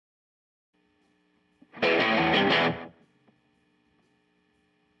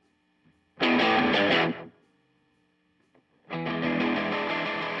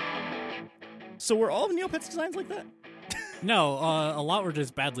So were all of Neopets designs like that? No, a lot were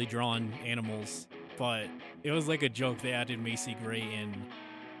just badly drawn animals, but it was like a joke. They added Macy Gray and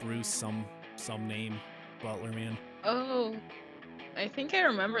Bruce, some name, Butler Man. Oh, I think I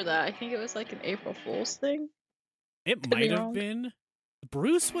remember that. I think it was like an April Fool's thing. It Could be might have wrong. been.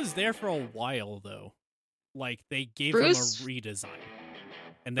 Bruce was there for a while though. Like they gave him a redesign,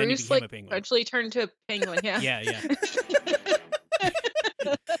 and then Bruce he became like a penguin. eventually turned into a penguin. Yeah. Yeah.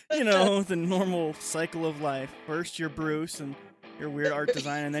 You know, the normal cycle of life. First you're Bruce and your weird art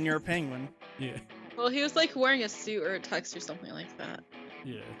design, and then you're a penguin. Yeah. Well, he was like wearing a suit or a tux or something like that.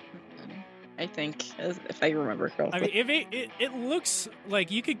 Yeah. I think, if I remember correctly. I mean, it looks like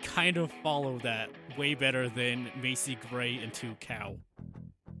you could kind of follow that way better than Macy Gray into Cow.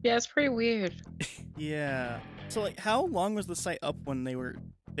 Yeah, it's pretty weird. Yeah. So like, how long was the site up when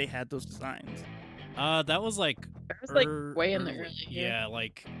they had those designs? That was like It was like way in the early. early. Yeah,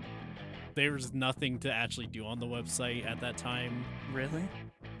 like there was nothing to actually do on the website at that time. Really?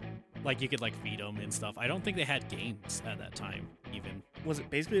 Like you could like feed them and stuff. I don't think they had games at that time even. Was it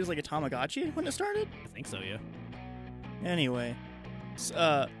basically just like a Tamagotchi when it started? I think so, yeah. Anyway,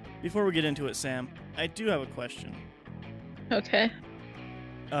 before we get into it, Sam, I do have a question. Okay.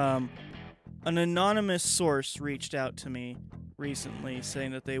 An anonymous source reached out to me recently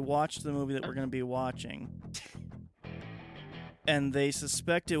saying that they watched the movie that we're going to be watching, and they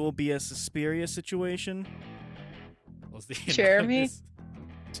suspect it will be a Suspiria situation. Was the Jeremy?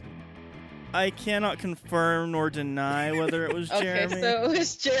 I cannot confirm nor deny whether it was Jeremy. Okay, so it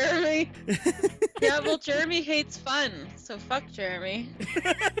was Jeremy. Yeah, well, Jeremy hates fun, so fuck Jeremy.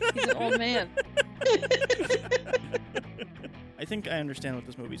 He's an old man. I think I understand what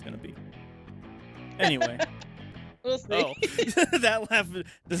this movie's going to be. Anyway. We'll see. Oh, that laugh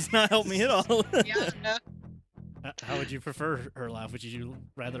does not help me at all. Yeah, no. How would you prefer her laugh? Would you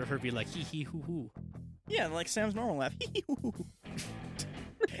rather her be like hee hee hoo hoo? Yeah, like Sam's normal laugh.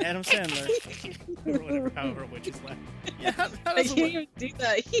 Adam Sandler. Or whatever, however witches laugh. Yeah, how I does can't even do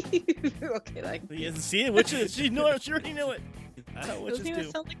that. Okay, like, yeah, see it? Witches, she already knew it. That's how witches doesn't even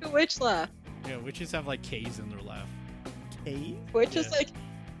do. sound like a witch laugh. Yeah, witches have like K's in their laugh. Cave? Witch is Yeah. like.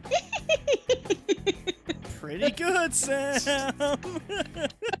 Pretty good, Sam. But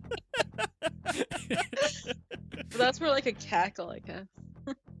that's more like a cackle, I guess.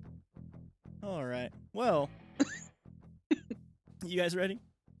 All right. Well, you guys ready?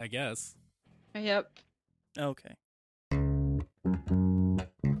 I guess. Yep. Okay.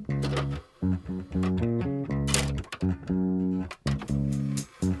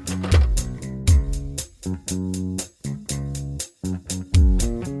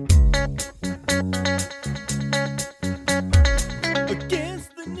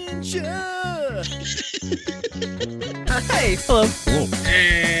 Against the ninja. Hi. Hello.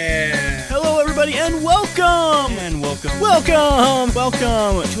 Hello, everybody, and welcome.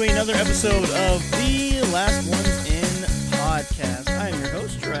 Welcome to another episode of the Last Ones In podcast. I am your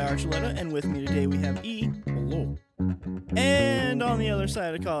host, Jiraiya Archuleta, and with me today we have E. Hello. And on the other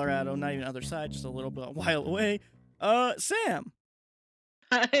side of Colorado, not even other side, just a little bit a while away, Sam.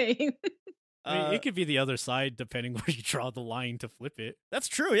 Hi. I mean, it could be the other side depending where you draw the line to flip it. That's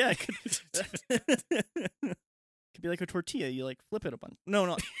true, yeah. It could be like a tortilla. You like flip it a bunch. No,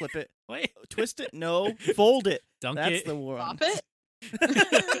 not flip it. Wait, Twist it? No. Fold it. dunk That's it. the one. Pop it?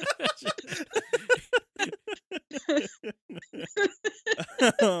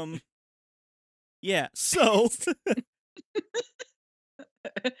 Yeah, so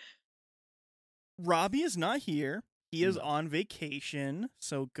Robbie is not here. He is on vacation,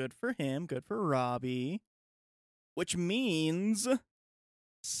 so good for him. Good for Robbie. Which means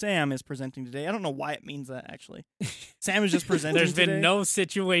Sam is presenting today. I don't know why it means that, actually. Sam is just presenting There's today. been no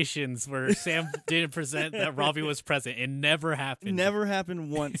situations where Sam didn't present that Robbie was present. It never happened. Never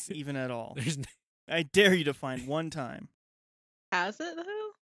happened once, even at all. There's I dare you to find one time. Has it, though?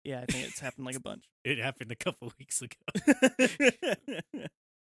 Yeah, I think it's happened like a bunch. It happened a couple weeks ago.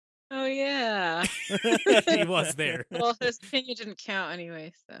 Oh, yeah. He was there. Well, his opinion didn't count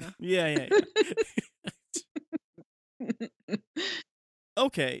anyway, so. Yeah.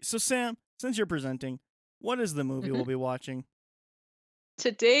 Okay, so Sam, since you're presenting, what is the movie we'll be watching?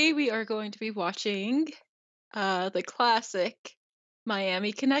 Today we are going to be watching the classic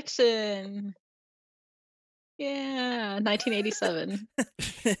Miami Connection. Yeah, 1987.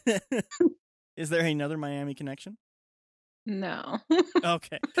 Is there another Miami Connection? No.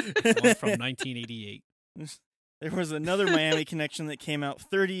 Okay. One from 1988. There was another Miami Connection that came out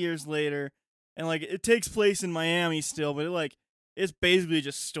 30 years later, and like it takes place in Miami still, but it's basically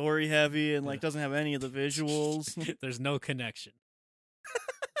just story heavy and like Yeah. doesn't have any of the visuals. There's no connection.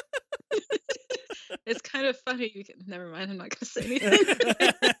 It's kind of funny. Never mind. I'm not gonna say anything.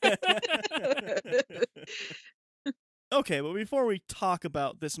 Okay, but before we talk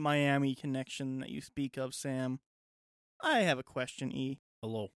about this Miami connection that you speak of, Sam, I have a question. E,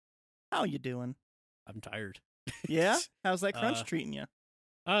 Hello. how you doing? I'm tired. Yeah, how's that crunch Uh, treating you?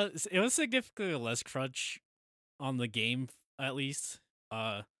 It was significantly less crunch on the game, at least.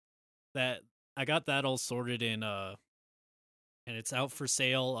 That I got that all sorted in, and it's out for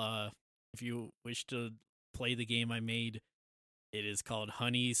sale. If you wish to play the game I made, it is called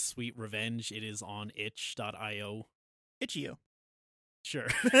Honey's Sweet Revenge. It is on itch.io. Itch.io. Sure.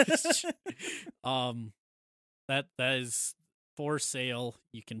 That is for sale.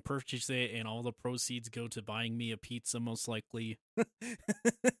 You can purchase it, and all the proceeds go to buying me a pizza, most likely.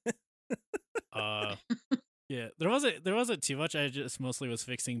 Yeah, there wasn't too much. I just mostly was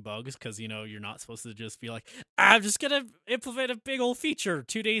fixing bugs because you're not supposed to just be like, I'm just gonna implement a big old feature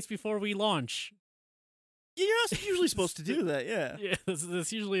 2 days before we launch. You're not usually supposed to do that. Yeah, Yeah,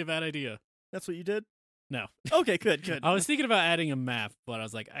 that's usually a bad idea. that's what you did. No, Okay, good. I was thinking about adding a map, but I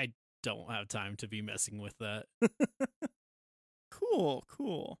was like, I don't have time to be messing with that.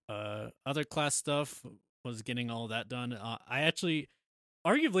 Cool. Other class stuff was getting all that done.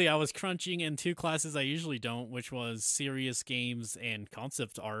 Arguably, I was crunching in 2 classes I usually don't, which was serious games and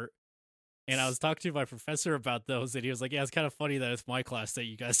concept art. And I was talking to my professor about those, and he was like, yeah, it's kind of funny that it's my class that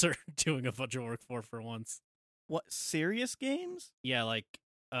you guys are doing a bunch of work for once. What, serious games? Yeah, like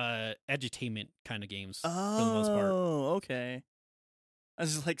edutainment kind of games for the most part. Oh, okay. I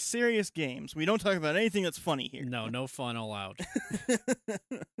was just like, serious games. We don't talk about anything that's funny here. No fun allowed.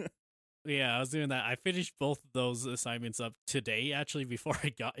 Yeah, I was doing that. I finished both of those assignments up today, actually, before I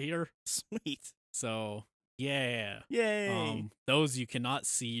got here. Sweet. So, yeah. Yay. Those you cannot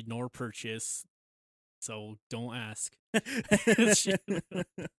see nor purchase, so don't ask.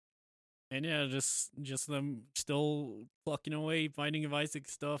 And yeah, just them still plucking away, Binding of Isaac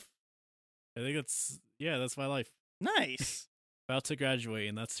stuff. I think that's my life. Nice. About to graduate,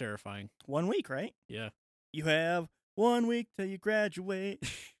 and that's terrifying. 1 week, right? Yeah. You have 1 week till you graduate.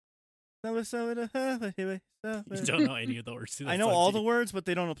 You don't know any of the words to that I know song, all do the you? words, but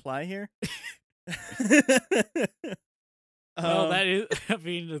they don't apply here. Well, that is. I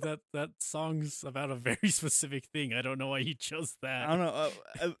mean, that song's about a very specific thing. I don't know why you chose that. I don't know.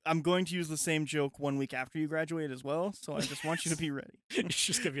 I'm going to use the same joke 1 week after you graduate as well, so I just want you to be ready. It's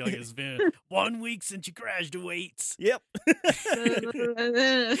just gonna be like, it's been 1 week since you graduate. Yep. Yeah,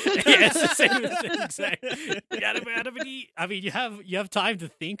 it's the same exact. I mean, you have time to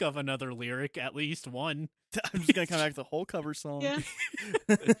think of another lyric, at least one. I'm just gonna come back to the whole cover song. Yeah.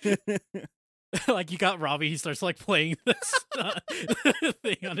 Like you got Robbie, he starts like playing this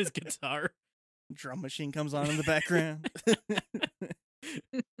thing on his guitar. Drum machine comes on in the background.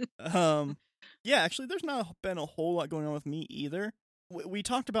 Yeah, actually, there's not been a whole lot going on with me either. We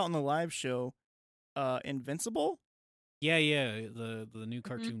talked about in the live show, Invincible. Yeah, the new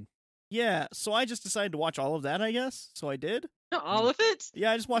cartoon. Yeah, so I just decided to watch all of that, I guess. So I did. All of it?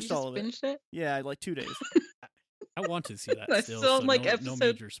 Yeah, I just watched You all of it. finished it? Yeah, like 2 days. I want to see that I'm still. still So on, like, no episode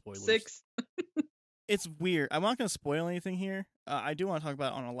major spoilers. 6. It's weird. I'm not going to spoil anything here. I do want to talk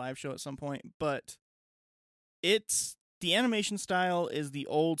about it on a live show at some point, but the animation style is the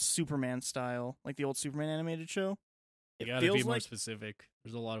old Superman style, like the old Superman animated show. You It gotta be feels more like specific.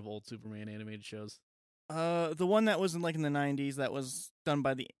 There's a lot of old Superman animated shows. the one that was in the 90s that was done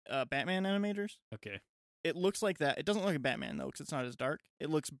by the Batman animators. Okay. It looks like that. It doesn't look like Batman though, because it's not as dark. It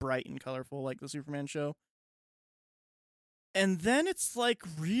looks bright and colorful like the Superman show. And then it's like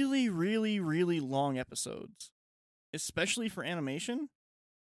really, really, really long episodes, especially for animation.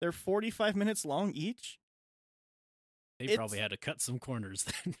 They're 45 minutes long each. They probably had to cut some corners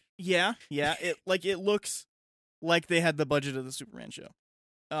then. Yeah. It looks like they had the budget of the Superman show.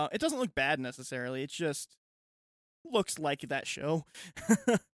 It doesn't look bad necessarily. It just looks like that show.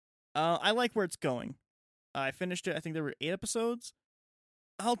 I like where it's going. I finished it. I think there were 8 episodes.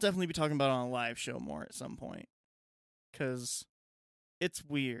 I'll definitely be talking about it on a live show more at some point. Because it's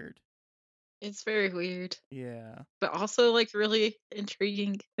weird. It's very weird, Yeah. but also like really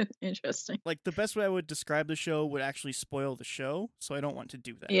intriguing and interesting. Like the best way I would describe the show would actually spoil the show, so I don't want to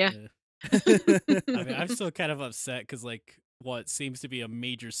do that. Yeah. I mean, I'm still kind of upset because like what seems to be a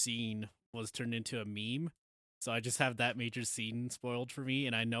major scene was turned into a meme. So I just have that major scene spoiled for me,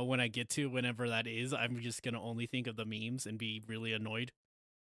 and I know when I get to whenever that is, I'm just gonna only think of the memes and be really annoyed.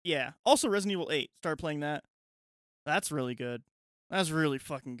 Yeah. Also, Resident Evil 8. Start playing that. That's really good. That's really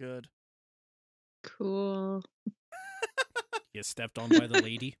fucking good. Cool. Get stepped on by the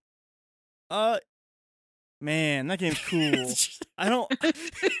lady. Man, that game's cool. I don't.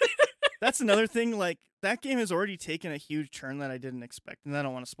 That's another thing. Like, that game has already taken a huge turn that I didn't expect, and I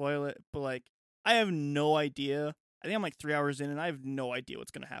don't want to spoil it. But like, I have no idea. I think I'm like 3 hours in, and I have no idea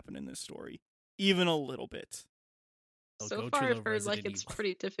what's going to happen in this story, even a little bit. So far, I've heard like it's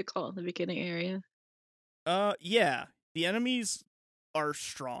pretty difficult in the beginning area. Yeah, the enemies are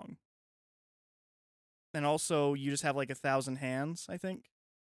strong, and also you just have like 1,000 hands. I think.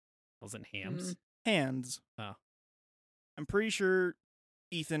 1,000 hams. Hands. Oh. I'm pretty sure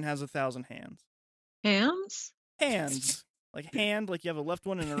Ethan has 1,000 hands. Hands? Hands. Like hand, like you have a left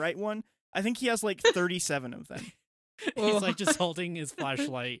one and a right one. I think he has like 37 of them. He's like just holding his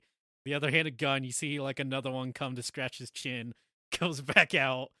flashlight. The other hand, a gun. You see like another one come to scratch his chin. Goes back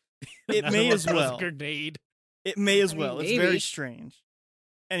out. It may as well. A grenade. It may as well. Maybe. It's very strange.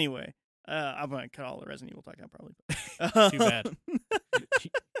 Anyway, I'm going to cut all the Resident Evil talk out probably. Too bad.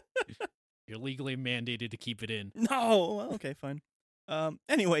 You're legally mandated to keep it in. No. Well, okay, fine.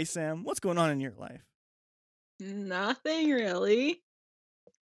 Anyway, Sam, what's going on in your life? Nothing really.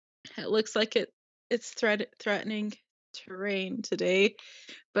 It looks like it's threatening to rain today,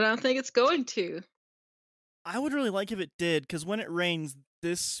 but I don't think it's going to. I would really like if it did, because when it rains,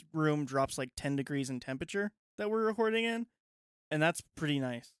 this room drops like 10 degrees in temperature that we're recording in, and that's pretty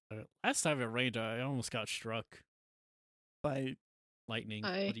nice. Last time it rained, I almost got struck By lightning.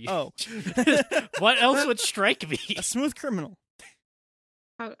 Oh. What else would strike me? A smooth criminal.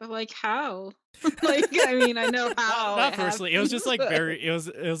 How? Like, I mean, I know how. Not personally. It was just like it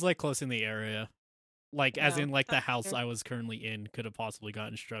was like close in the area. Like, as Yeah, in, like, the that's house fair. I was currently in could have possibly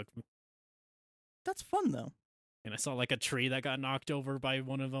gotten struck. That's fun, though. And I saw, like, a tree that got knocked over by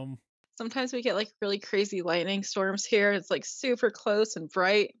one of them. Sometimes we get like really crazy lightning storms here. It's like super close and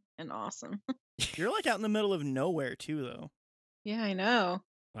bright and awesome. You're like out in the middle of nowhere, too, though. Yeah, I know.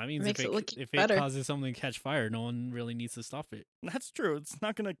 That means Makes if it look it better. causes something to catch fire, no one really needs to stop it. That's true. It's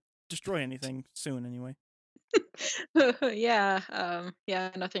not going to destroy anything soon, anyway. Yeah,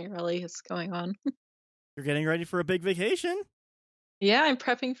 nothing really is going on. You're getting ready for a big vacation? Yeah, I'm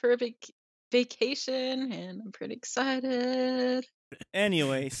prepping for a big vacation and I'm pretty excited.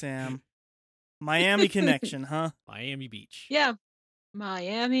 Anyway, Sam. Miami Connection, huh? Miami Beach. Yeah,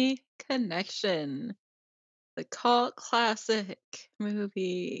 Miami Connection. The cult classic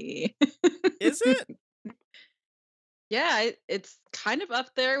movie. Is it? Yeah, it's kind of up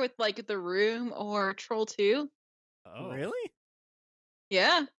there with like The Room or Troll 2. Oh, Really?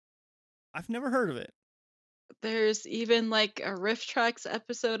 Yeah, I've never heard of it. there's even like a Riff Tracks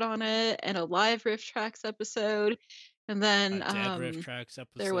episode on it and a live Riff Tracks episode. And then A dead Riff Tracks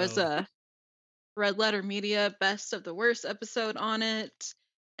episode. there was a Red Letter Media Best of the Worst episode on it,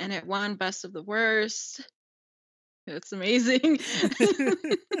 and it won Best of the Worst. It's amazing.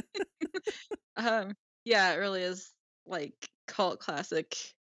 Yeah, it really is like cult classic.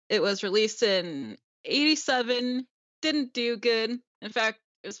 It was released in '87, didn't do good. In fact,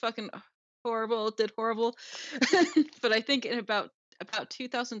 it was fucking horrible. It did horrible. But I think in about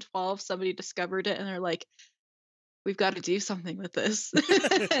 2012, somebody discovered it, and they're like, "We've got to do something with this."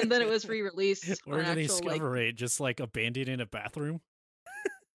 And then it was re-released. Where on did they actual, like, discover it? Just like abandoned in a bathroom?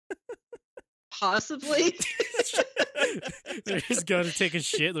 possibly. They're just going to take a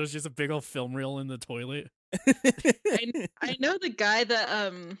shit. There's just a big old film reel in the toilet. I know the guy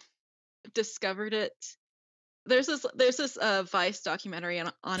that discovered it. There's this Vice documentary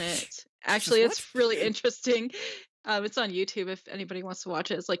on it. Actually, What? it's really interesting. It's on YouTube if anybody wants to watch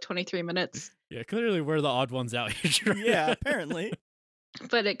it. It's like 23 minutes, Yeah, clearly we're the odd ones out here. Yeah, apparently.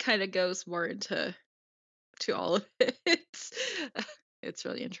 but it kind of goes more into all of it. It's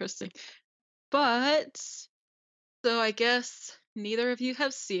really interesting. But so I guess neither of you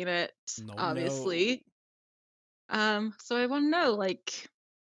have seen it, No. obviously. So I want to know, like,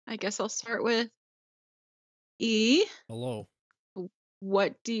 I guess I'll start with E. Hello.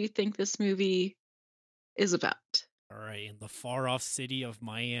 What do you think this movie is about? All right, in the far off city of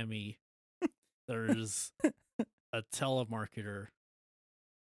Miami, there's a telemarketer,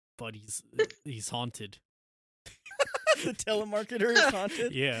 but he's haunted. The telemarketer is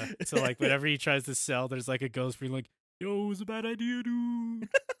haunted? Yeah, so like whenever he tries to sell, there's like a ghost being like, "Yo, it was a bad idea, dude."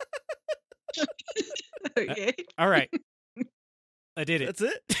 Okay. All right, I did it. That's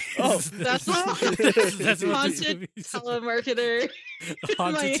it? Oh. That's all? That's what this Haunted movie is. telemarketer.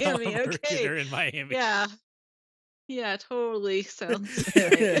 Haunted Miami, telemarketer okay. in Miami. Yeah. Yeah, totally sounds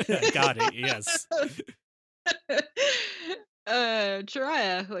Got it. Yes.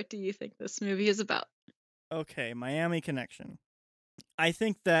 Jiraiya, what do you think this movie is about? Okay, Miami Connection. I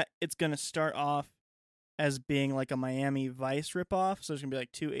think that it's gonna start off as being like a Miami Vice ripoff. So there's gonna be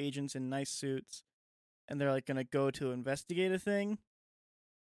like two agents in nice suits, and they're like gonna go to investigate a thing.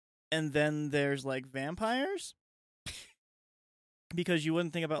 And then there's like vampires, because you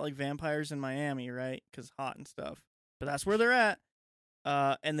wouldn't think about like vampires in Miami, right? Because hot and stuff. But that's where they're at.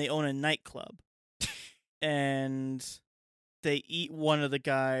 And they own a nightclub, and they eat one of the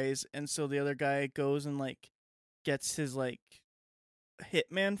guys, and so the other guy goes and like gets his like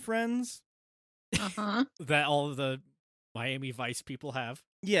hitman friends. That all of the Miami Vice people have.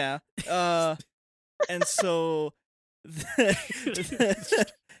 Yeah. And so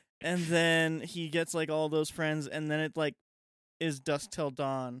and then he gets like all those friends, and then it like is Dusk Till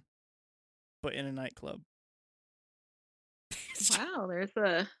Dawn, but in a nightclub. Wow, there's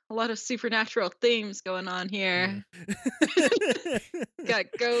a lot of supernatural themes going on here. Got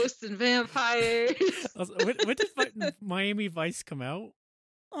ghosts and vampires. When did Miami Vice come out?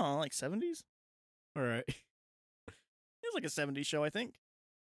 Oh, like 70s? All right. It was like a 70s show, I think.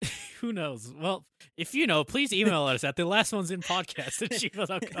 Who knows? Well, if you know, please email us at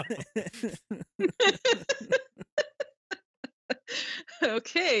thelastOnesInPodcast@gmail.com.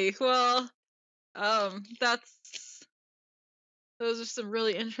 Okay, well, those are some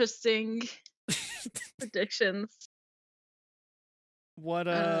really interesting predictions.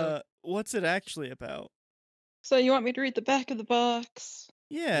 What's it actually about? So you want me to read the back of the box?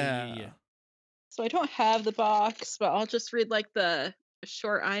 Yeah. So I don't have the box, but I'll just read like the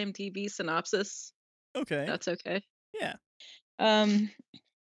short IMDb synopsis. Okay. That's okay. Yeah.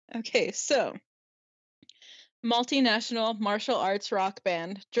 Okay, so multinational martial arts rock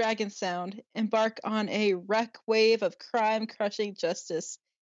band Dragon Sound embark on a wreck wave of crime-crushing justice,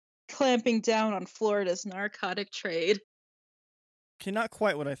 clamping down on Florida's narcotic trade. Okay, not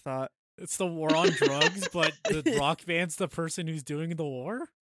quite what I thought. It's the war on drugs, but the rock band's the person who's doing the war?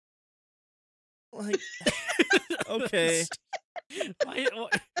 Like, okay.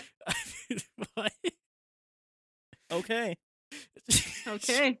 What? Okay.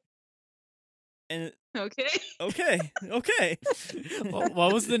 Okay. And Okay. Okay.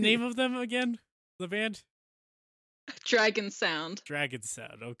 What was the name of them again? The band? Dragon Sound. Dragon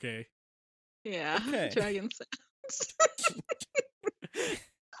Sound. Okay. Yeah. Okay. Dragon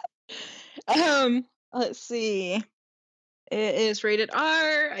Sound. Let's see. It is rated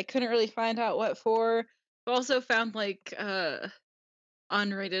R. I couldn't really find out what for. I also found like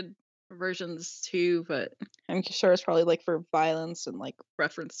unrated versions too, but I'm sure it's probably like for violence and like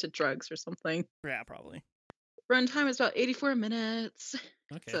reference to drugs or something. Yeah, probably. Runtime is about 84 minutes.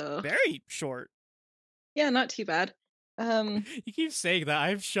 Okay. So Very short. yeah, not too bad. You keep saying that.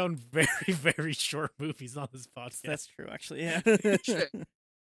 I've shown very, very short movies on this podcast. That's true, actually. Yeah. Sure.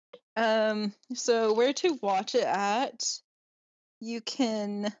 So where to watch it at? You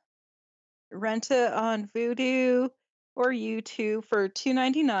can rent it on Vudu or YouTube for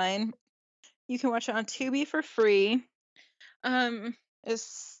 $2.99. You can watch it on Tubi for free. It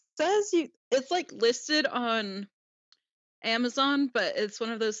says it's like listed on Amazon, but it's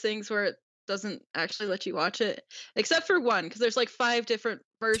one of those things where it doesn't actually let you watch it, except for one, because there's like 5 different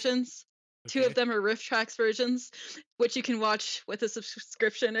versions. Okay. 2 of them are Rift Tracks versions, which you can watch with a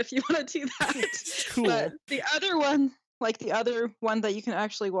subscription if you want to do that. Cool. But the other one, like the other one that you can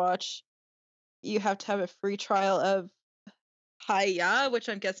actually watch, you have to have a free trial of Hi-Ya, which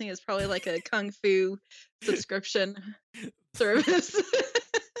I'm guessing is probably like a kung fu subscription service.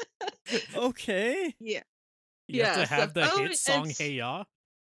 Okay. Yeah. You have to have the hit song it's- Hey Ya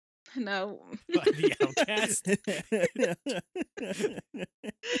No. by the Outcast.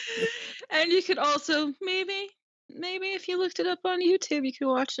 And you could also maybe if you looked it up on YouTube, you could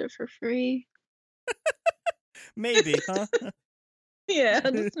watch it for free. Maybe, huh? Yeah,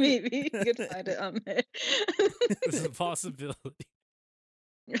 just maybe you could find it on there. This is a possibility.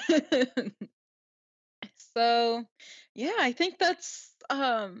 So, yeah, I think that's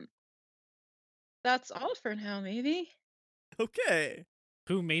all for now. Maybe. Okay.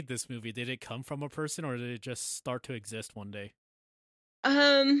 Who made this movie? Did it come from a person, or did it just start to exist one day?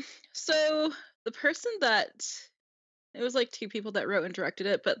 So the person that it was like 2 people that wrote and directed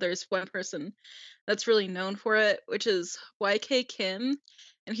it, but there's one person that's really known for it, which is YK Kim,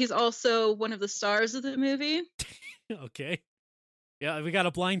 and he's also one of the stars of the movie. Okay. Yeah, we got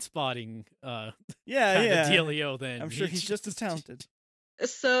a blind spotting Yeah, kind yeah. of dealio then. I'm sure he's just as talented.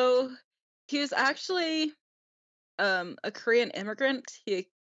 So he was actually a Korean immigrant.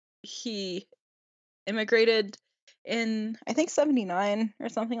 He immigrated in I think 79 or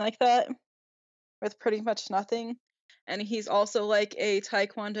something like that with pretty much nothing. And he's also like a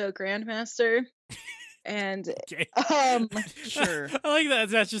Taekwondo grandmaster. And Okay. Sure. I like that.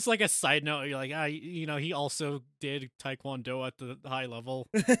 That's just like a side note. You're like, he also did Taekwondo at the high level.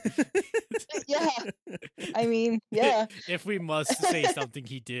 yeah, I mean, yeah. If we must say something,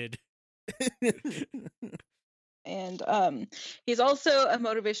 he did. And he's also a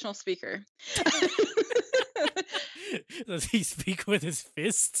motivational speaker. Does he speak with his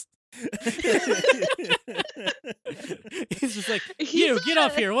fists? He's just like, get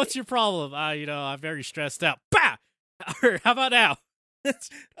up here. What's your problem? I'm very stressed out. Bah! Or how about now?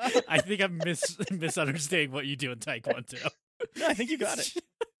 I think I'm misunderstanding what you do in Taekwondo. No, I think you got it.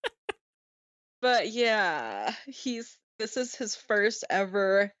 But yeah, this is his first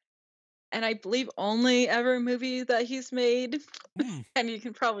ever, and I believe only ever movie that he's made. And you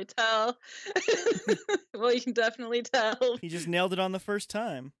can probably tell. Well, you can definitely tell. He just nailed it on the first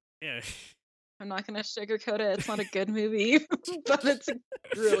time. Yeah. I'm not gonna sugarcoat it. It's not a good movie, but it's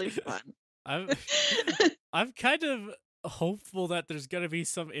really fun. I'm kind of hopeful that there's gonna be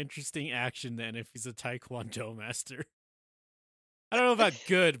some interesting action then if he's a Taekwondo master. I don't know about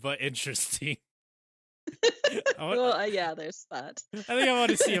good, but interesting. Well, yeah, there's that. I think I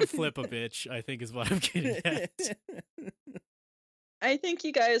want to see him flip a bitch, I think is what I'm getting at. I think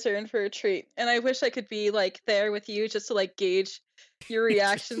you guys are in for a treat, and I wish I could be like there with you just to like gauge your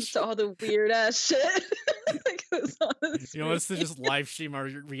reactions to all the weird ass shit that goes on in this You want us to movie. just live stream our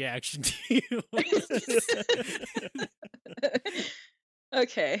reaction to you?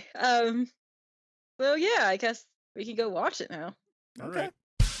 Okay. So yeah, I guess we can go watch it now. Okay.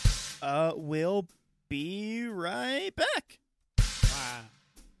 We'll be right back. Wow.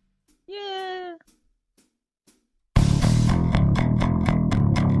 Yeah.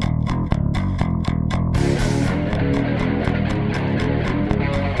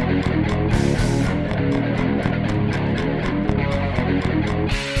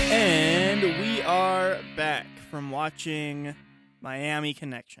 And we are back from watching Miami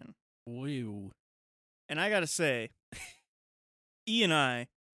Connection. Woo. And I gotta say, E and I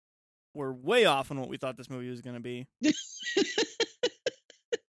were way off on what we thought this movie was gonna be.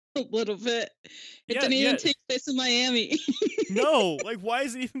 A little bit. It Yeah, didn't even yeah. take place in Miami. No, like why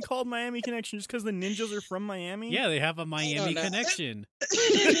is it even called Miami Connection? Just because the ninjas are from Miami? Yeah, they have a Miami know. connection.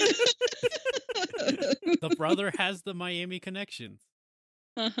 The brother has the Miami connection.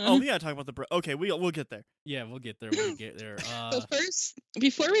 Oh, we gotta talk about the okay, we'll get there. Yeah, we'll get there. We'll get there. But first,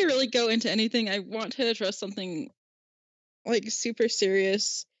 before we really go into anything, I want to address something like super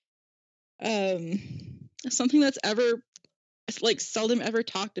serious. Something that's like seldom ever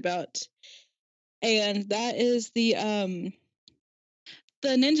talked about. And that is the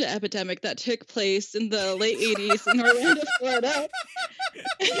ninja epidemic that took place in the late 80s in Orlando, Florida.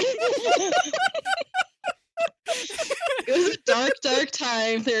 It was a dark, dark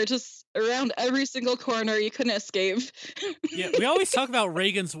time. They were just around every single corner. You couldn't escape. Yeah, we always talk about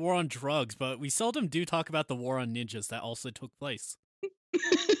Reagan's war on drugs, but we seldom do talk about the war on ninjas that also took place.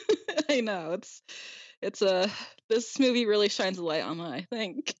 I know. This movie really shines a light on that, I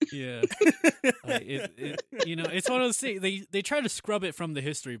think. Yeah. It's one of those things. They try to scrub it from the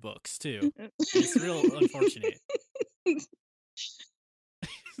history books, too. It's real unfortunate.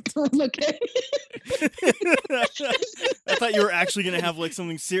 Okay. I thought you were actually gonna have like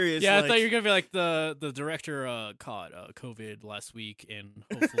something serious. Yeah, like... I thought you were gonna be like the director caught COVID last week, and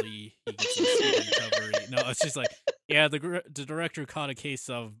hopefully he gets a speedy recovery. No, it's just like, yeah, the director caught a case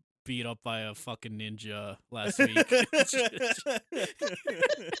of beat up by a fucking ninja last week.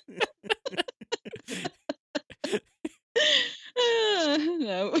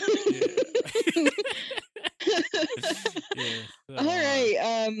 No. Yeah. All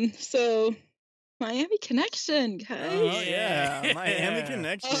right. So Miami Connection, guys. Oh yeah, Miami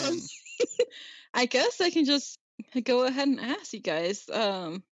Connection. I guess I can just go ahead and ask you guys.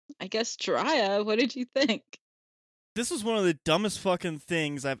 I guess Jiraiya, what did you think? This was one of the dumbest fucking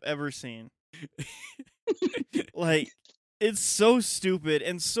things I've ever seen. Like, it's so stupid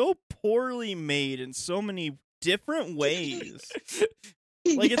and so poorly made in so many different ways.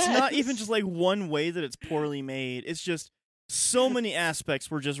 Like, It's not even just like one way that it's poorly made. It's just so many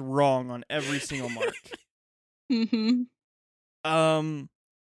aspects were just wrong on every single mark. Mm-hmm.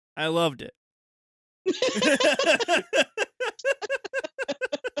 I loved it.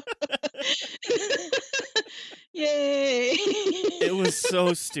 Yay! It was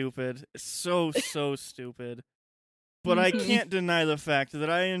so stupid. So stupid. But I can't deny the fact that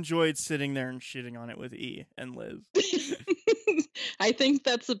I enjoyed sitting there and shitting on it with E and Liz. I think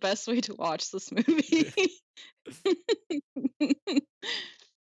that's the best way to watch this movie.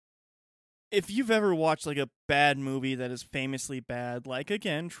 If you've ever watched like a bad movie that is famously bad, like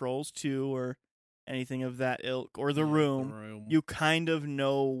again Trolls 2 or anything of that ilk, or The Room, you kind of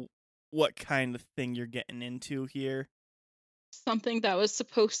know what kind of thing you're getting into here. Something that was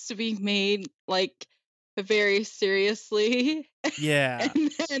supposed to be made like very seriously. Yeah.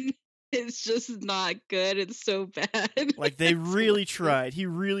 And then it's just not good. It's so bad. Like, they really tried. He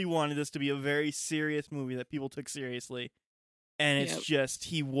really wanted this to be a very serious movie that people took seriously. And it's just,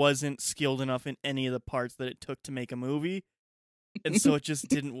 he wasn't skilled enough in any of the parts that it took to make a movie. And so it just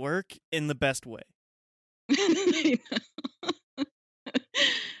didn't work in the best way.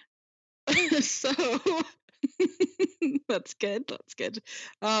 So that's good. That's good.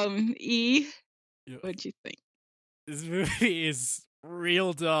 E, what'd you think? This movie is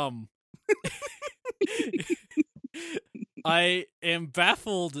real dumb. I am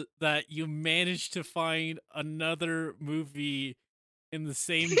baffled that you managed to find another movie in the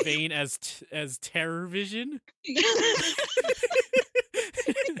same vein as Terror Vision.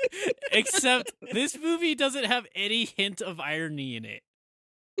 Except this movie doesn't have any hint of irony in it.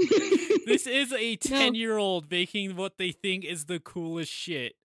 This is a 10-year-old making what they think is the coolest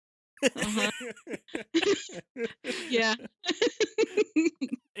shit. Uh-huh. Yeah.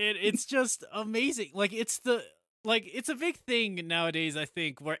 It's just amazing. Like, it's a big thing nowadays, I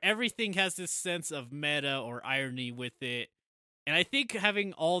think, where everything has this sense of meta or irony with it. And I think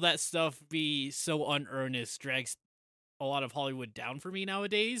having all that stuff be so unearnest drags a lot of Hollywood down for me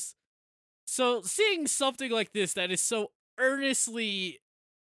nowadays. So seeing something like this that is so earnestly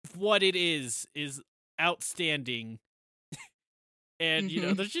what it is outstanding. And, you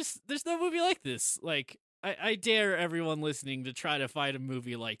know, there's no movie like this. Like, I dare everyone listening to try to find a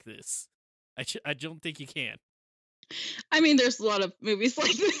movie like this. I don't think you can. I mean, there's a lot of movies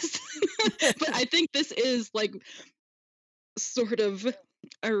like this. But I think this is, like, sort of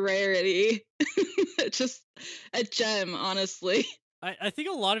a rarity. Just a gem, honestly. I think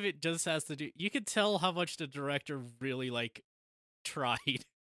a lot of it just has to do... You could tell how much the director really, like, tried.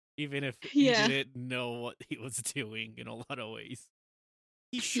 Even if he didn't know what he was doing in a lot of ways.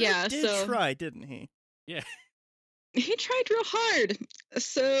 He sure did try, didn't he? Yeah. He tried real hard.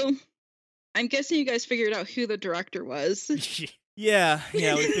 So, I'm guessing you guys figured out who the director was. Yeah, we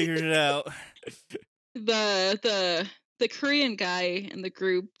figured it out. The Korean guy in the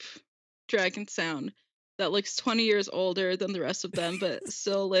group, Dragon Sound, that looks 20 years older than the rest of them, but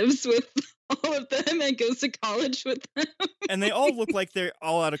still lives with all of them and goes to college with them. And they all look like they're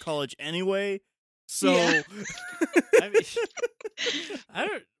all out of college anyway. So, I mean,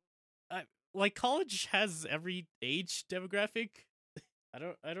 like, college has every age demographic. I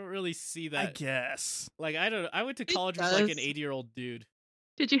don't really see that. I guess. Like, I went to college with like an 80-year-old dude.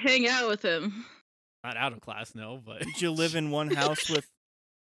 Did you hang out with him? Not out of class, no, but did you live in one house with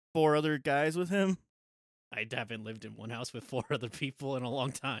 4 other guys with him? I haven't lived in one house with 4 other people in a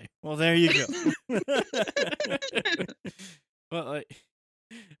long time. Well, there you go. But like,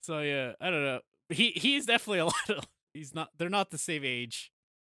 so yeah, I don't know. He's definitely a lot of. They're not the same age.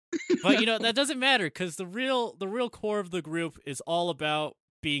 But you know that doesn't matter because the real core of the group is all about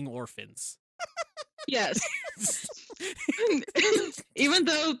being orphans. Yes. Even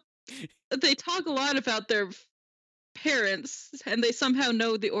though they talk a lot about their parents and they somehow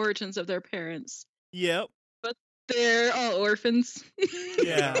know the origins of their parents. Yep. But they're all orphans.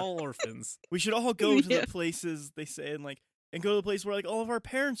 Yeah, all orphans. We should all go to the places they say and go to the place where like all of our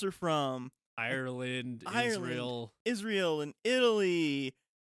parents are from. Ireland, Israel, and Italy.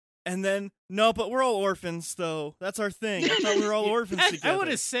 And then, no, but we're all orphans, though. That's our thing. I thought we were all orphans together. I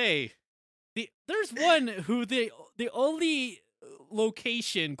want to say, there's one who the only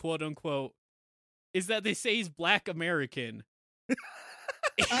location, quote-unquote, is that they say he's Black American.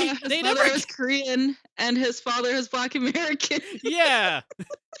 His mother is Korean, and his father is Black American. Yeah.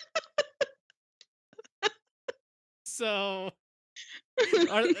 So...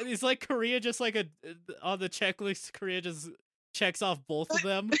 is like Korea just like on the checklist? Korea just checks off both of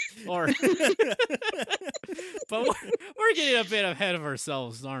them, or but we're getting a bit ahead of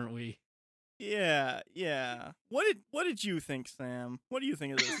ourselves, aren't we? Yeah. What did you think, Sam? What do you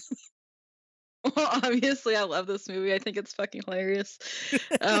think of this? Well, obviously, I love this movie. I think it's fucking hilarious.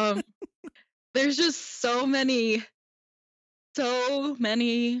 There's just so many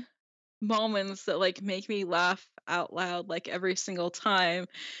moments that like make me laugh out loud like every single time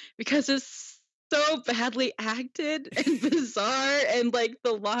because it's so badly acted and bizarre and like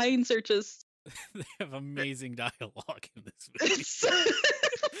the lines are just they have amazing dialogue in this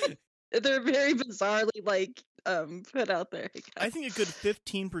movie. They're very bizarrely like put out there. I think a good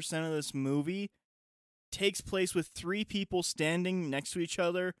 15% of this movie takes place with 3 people standing next to each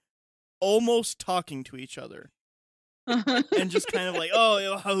other almost talking to each other. and just kind of like,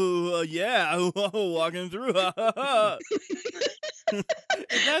 yeah, walking through.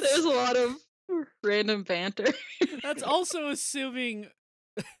 There's a lot of random banter. That's also assuming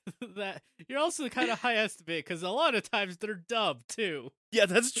that you're also kind of high estimate because a lot of times they're dubbed too. Yeah,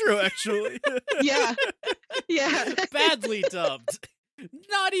 that's true, actually. Yeah. Badly dubbed.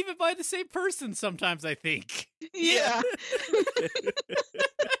 Not even by the same person sometimes, I think. Yeah.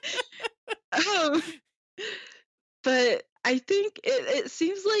 But I think it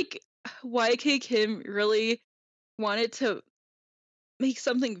seems like YK Kim really wanted to make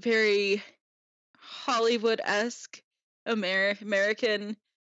something very Hollywood-esque, American,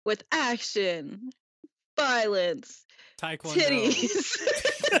 with action, violence, Taekwondo. titties.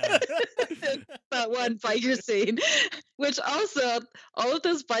 That one biker scene, which also all of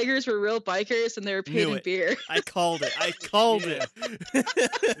those bikers were real bikers and they were paid Knew in it. beer. I called it.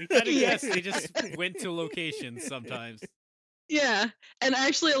 We kind of Yeah. guessed they just went to locations sometimes. Yeah, and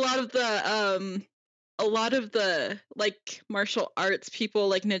actually a lot of the like martial arts people,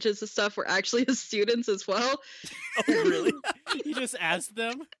 like ninjas and stuff, were actually his students as well. Oh, really? You just asked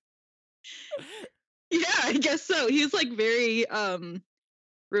them? Yeah, I guess so. He's like very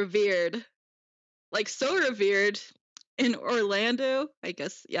revered. Like so revered in Orlando. I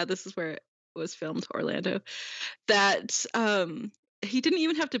guess this is where it was filmed, Orlando. That he didn't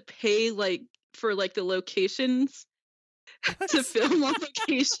even have to pay like for like the locations to film on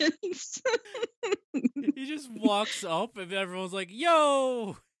locations. He just walks up and everyone's like,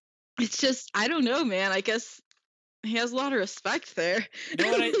 yo! It's just, I don't know, man. I guess he has a lot of respect there.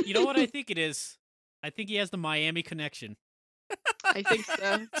 You know what I think it is? I think he has the Miami connection. I think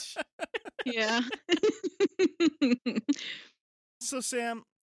so. Yeah. So, Sam,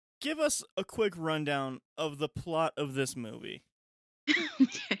 give us a quick rundown of the plot of this movie.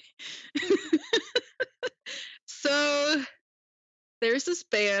 Okay. So there's this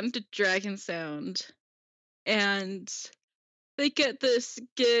band, Dragon Sound, and they get this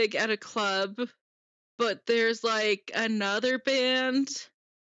gig at a club, but there's like another band.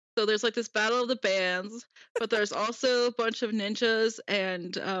 So there's like this battle of the bands, but there's also a bunch of ninjas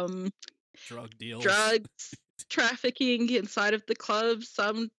and Drug deals. drugs trafficking inside of the club,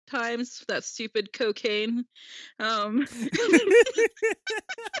 sometimes that stupid cocaine. And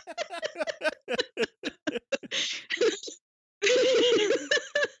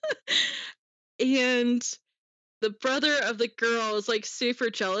the brother of the girl is like super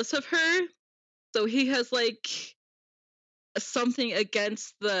jealous of her, so he has like something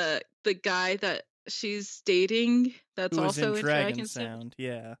against the guy that she's dating that's Who was also in in Dragon Sound?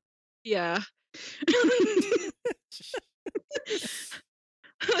 Yeah. Yeah.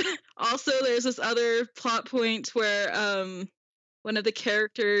 Also, there's this other plot point where one of the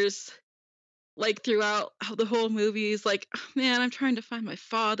characters, like throughout the whole movie, is like, oh, man, I'm trying to find my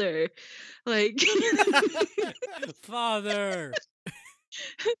father. Like, Father!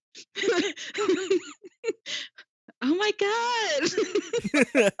 oh my god.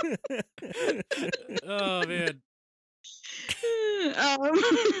 Oh, man.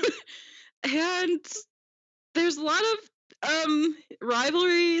 And there's a lot of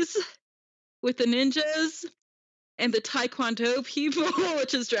rivalries with the ninjas and the Taekwondo people,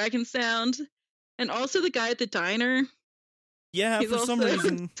 which is Dragon Sound, and also the guy at the diner. Yeah, He's for some also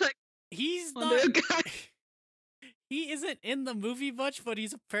reason. He's Taekwondo not... guy. He isn't in the movie much, but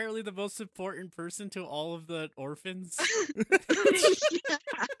he's apparently the most important person to all of the orphans. Yeah.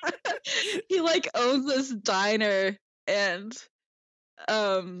 He like owns this diner and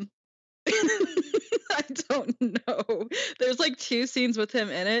I don't know. There's like two scenes with him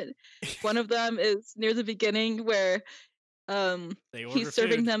in it. One of them is near the beginning where he's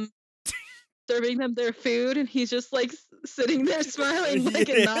serving them their food, and he's just like sitting there smiling like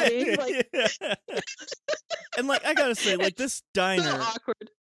and nodding like. And like I gotta say, like this So diner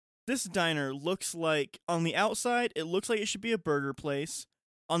awkward. looks like, on the outside it looks like it should be a burger place.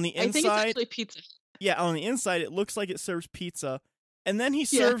 On the I think it's inside, actually pizza. yeah, on the inside it looks like it serves pizza, and then he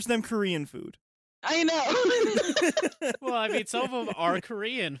serves them Korean food. I know. Well, I mean, some of them are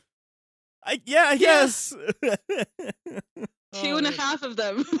Korean. I guess. 2.5 of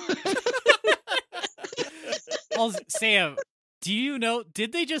them. Oh, Sam, do you know?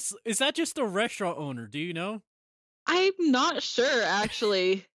 Is that just the restaurant owner? Do you know? I'm not sure,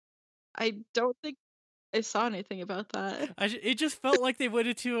 actually. I don't think I saw anything about that. It just felt like they went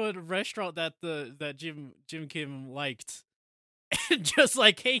into a restaurant that Jim Kim liked, and just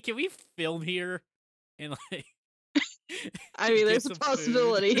like, hey, can we film here? And like, I mean, get there's a some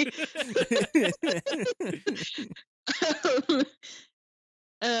possibility. food.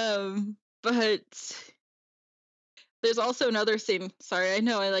 But there's also another scene. Sorry, I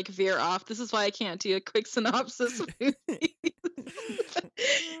know I like veer off. This is why I can't do a quick synopsis of movies.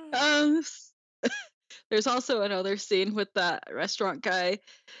 S- there's also another scene with that restaurant guy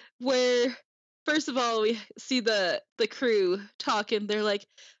where, first of all, we see the crew talking. They're like,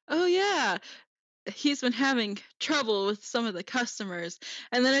 "Oh yeah, he's been having trouble with some of the customers,"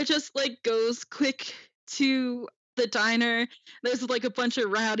 and then it just like goes quick to the diner. There's like a bunch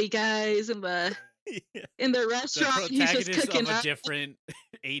of rowdy guys in the Yeah. in the The restaurant. He's just protagonist cooking of a up. different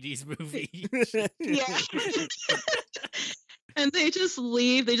 80s movie. Yeah. And they just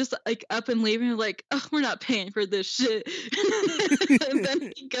leave. They just like up and leave, and you're like, "Oh, we're not paying for this shit." And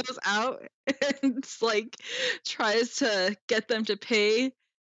then he goes out and it's like tries to get them to pay,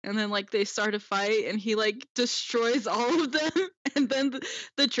 and then like they start a fight, and he like destroys all of them. And then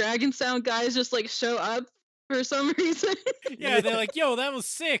the Dragon Sound guys just like show up for some reason. Yeah, they're like, "Yo, that was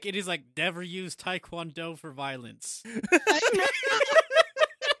sick," and he's like, "Never use Taekwondo for violence." I know.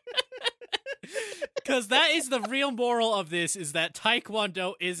 Because that is the real moral of this: is that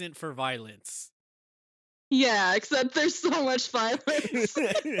Taekwondo isn't for violence. Yeah, except there's so much violence.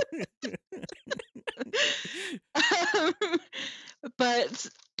 But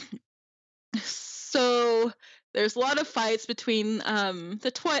so there's a lot of fights between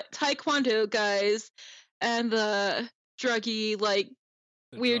the Taekwondo guys and the druggy like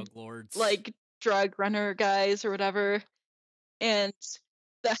The weird drug lords. like drug runner guys or whatever. And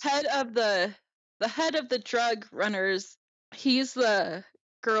the head of the drug runners, he's the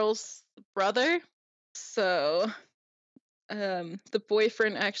girl's brother. So the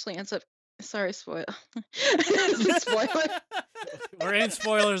boyfriend actually ends up, sorry, spoil. Spoiler. We're in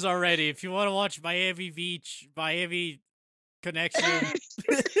spoilers already. If you want to watch Miami Beach, Miami Connection,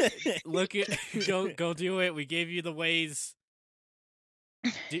 look at go do it. We gave you the ways.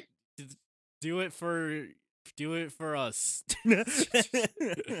 Do it for us.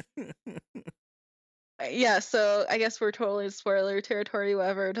 Yeah, so I guess we're totally in spoiler territory,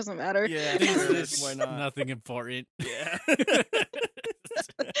 whatever, it doesn't matter. Yeah, This why is not? nothing important. Yeah.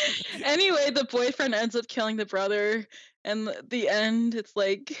 Anyway, the boyfriend ends up killing the brother, and the end, it's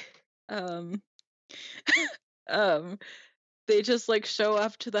like, they just like show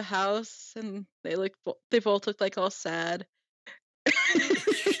up to the house, and they both look like all sad.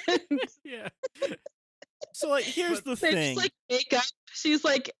 Yeah. So, like, here's the They thing. just like make up. She's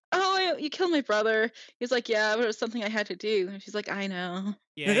like, "Oh, you killed my brother." He's like, "Yeah, but it was something I had to do." And she's like, "I know."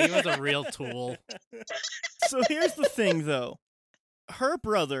 Yeah, he was a real tool. So here's the thing, though. Her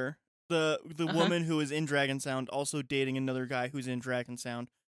brother, the Uh-huh. woman who is in Dragon Sound, also dating another guy who's in Dragon Sound,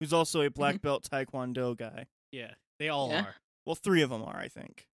 who's also a black belt Taekwondo guy. Yeah, they all Yeah. are. Well, 3 of them are, I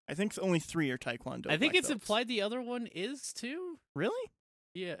think. I think only 3 are Taekwondo. I think black it's belts. implied the other one is too. Really?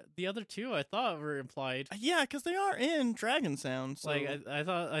 Yeah, the other two I thought were implied. Yeah, because they are in Dragon Sound. So. Like I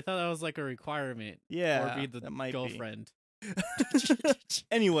thought that was like a requirement. yeah, Or be the that might girlfriend. Be.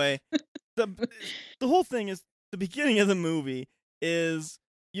 Anyway, the whole thing is the beginning of the movie is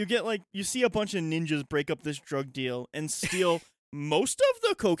you see a bunch of ninjas break up this drug deal and steal most of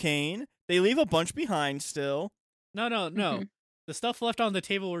the cocaine. They leave a bunch behind still. No. Mhm. The stuff left on the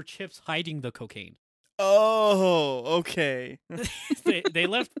table were Chips hiding the cocaine. Oh, okay. they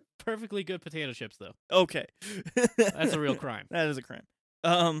left perfectly good potato chips though. Okay. That's a real crime. That is a crime.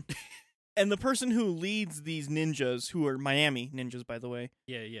 And the person who leads these ninjas, who are Miami ninjas, by the way,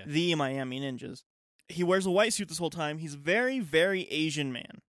 Yeah. the Miami ninjas, he wears a white suit this whole time. He's a very, very Asian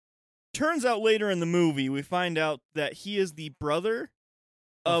man. Turns out later in the movie, we find out that he is the brother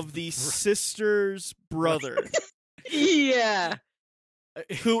of the sister's brother, Yeah.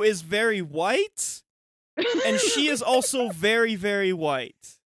 who is very white, and she is also very, very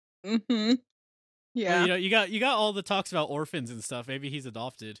white. Mm-hmm. Yeah. Well, you got all the talks about orphans and stuff. Maybe he's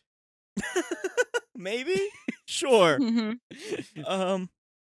adopted. Maybe? Sure. Mm-hmm.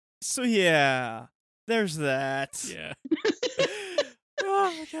 So yeah, there's that. Yeah.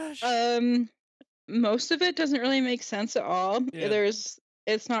 Oh my gosh. Most of it doesn't really make sense at all. Yeah.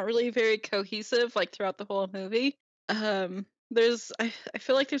 It's not really very cohesive like throughout the whole movie. I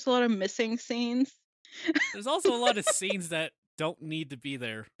feel like there's a lot of missing scenes. There's also a lot of scenes that don't need to be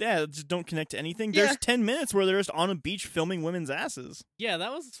there. Yeah, just don't connect to anything. Yeah. There's 10 minutes where they're just on a beach filming women's asses. Yeah,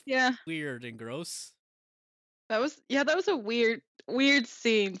 that was Yeah. weird and gross. That was a weird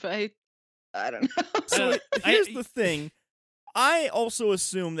scene, but I don't know. So I- here's the thing. I also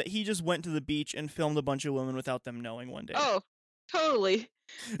assume that he just went to the beach and filmed a bunch of women without them knowing one day. Oh, totally.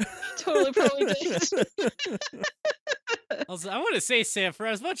 Totally probably did. I want to say, Sam, for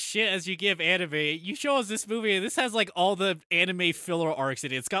as much shit as you give anime, you show us this movie, and this has like all the anime filler arcs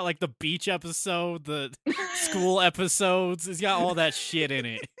in it. It's got like the beach episode, the school episodes. It's got all that shit in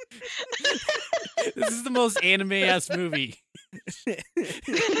it. This is the most anime-ass movie.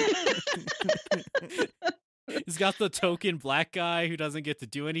 It's got the token black guy who doesn't get to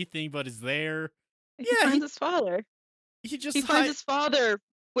do anything but is there. He finds his father. He finds his father,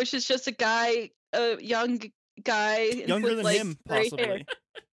 which is just a young guy, younger with, than like, him, gray possibly.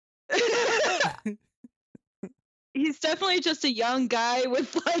 hair. He's definitely just a young guy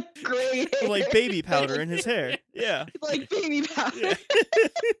with like gray hair, like baby powder in his hair. Yeah, like baby powder. Yeah.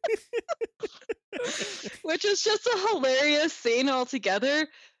 Which is just a hilarious scene altogether,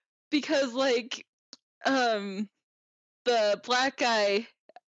 because like the black guy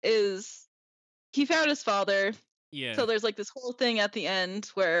he found his father. Yeah. So there's like this whole thing at the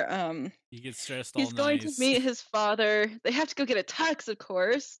end where he gets stressed. He's going to meet his father. They have to go get a tux, of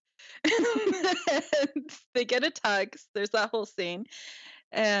course. And they get a tux. There's that whole scene.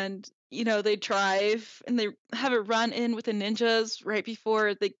 And, they drive and they have a run in with the ninjas right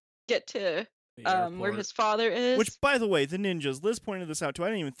before they get to where his father is. Which, by the way, the ninjas, Liz pointed this out too. I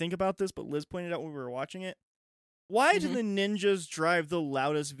didn't even think about this, but Liz pointed out when we were watching it. Why do the ninjas drive the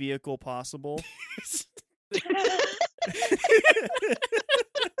loudest vehicle possible?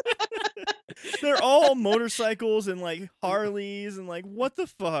 They're all motorcycles and like Harleys and like, what the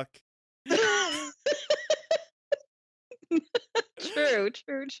fuck? True.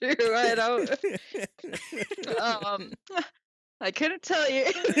 I don't. I couldn't tell you.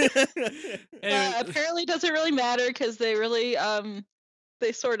 Apparently, doesn't really matter because they really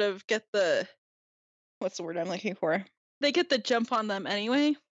they sort of get the, what's the word I'm looking for? They get the jump on them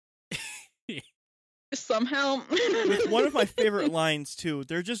anyway. Somehow. With one of my favorite lines too,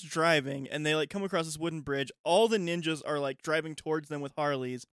 they're just driving and they like come across this wooden bridge. All the ninjas are like driving towards them with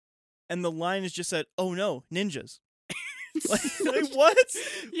Harleys, and the line is just said, "Oh no, ninjas!" like what?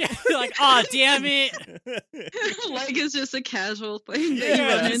 Yeah, like, oh damn it! Like it's just a casual thing.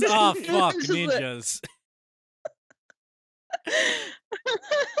 Yeah, just, oh fuck, ninjas.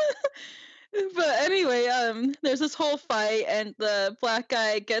 But anyway, there's this whole fight, and the black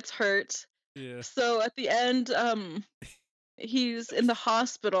guy gets hurt. Yeah. So at the end, he's in the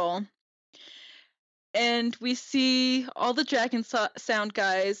hospital, and we see all the Dragon Sound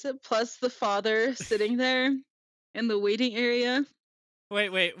guys, plus the father sitting there in the waiting area.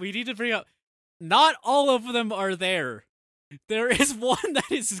 Wait, we need to bring up, not all of them are there. There is one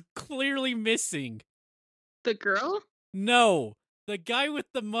that is clearly missing. The girl? No, the guy with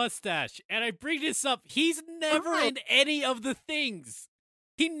the mustache. And I bring this up, he's never in any of the things.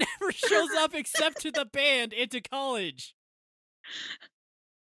 He never shows up except to the band and to college.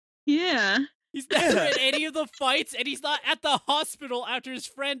 Yeah. He's never in any of the fights, and he's not at the hospital after his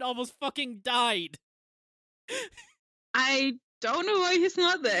friend almost fucking died. I don't know why he's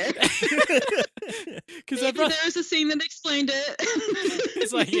not there. Because there was a scene that explained it.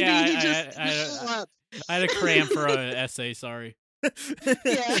 It's like, yeah, I had a cram for an essay, sorry.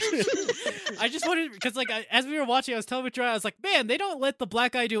 Yeah. I just wanted, because like as we were watching, I was telling Victoria, I was like, man, they don't let the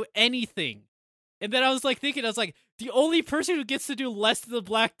black guy do anything. And then I was like thinking, the only person who gets to do less than the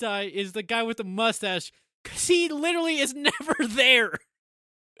black guy is the guy with the mustache, because he literally is never there.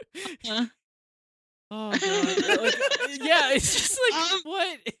 Huh? Oh god. Like, yeah, it's just like,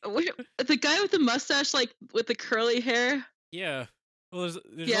 what? The guy with the mustache, like with the curly hair. Yeah. Well, there's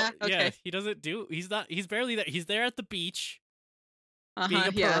yeah, okay. Yeah, he doesn't do. He's barely there. He's there at the beach. Being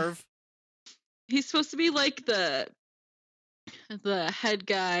a perv. Yeah. He's supposed to be like the head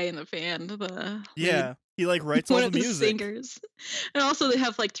guy in the band. He like writes all the music. Singers, and also they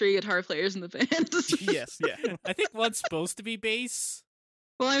have like 3 guitar players in the band. Yes, yeah. I think one's supposed to be bass.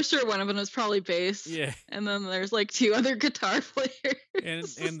 Well, I'm sure one of them is probably bass. Yeah, and then there's like 2 other guitar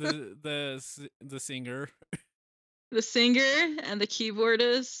players, and the singer. The singer and the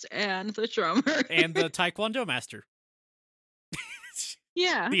keyboardist and the drummer and the taekwondo master.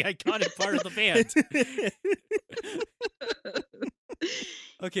 Yeah. The iconic part of the band.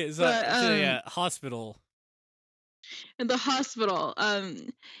 Okay, so yeah, hospital. In the hospital,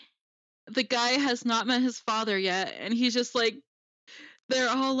 the guy has not met his father yet, and he's just like, they're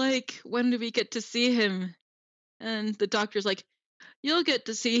all like, when do we get to see him? And the doctor's like, you'll get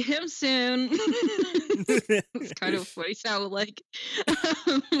to see him soon. It's kind of what he sounded like.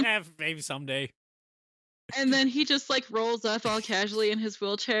 Maybe someday. And then he just like rolls up all casually in his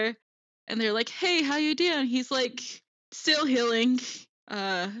wheelchair, and they're like, hey, how you doing? He's like, still healing,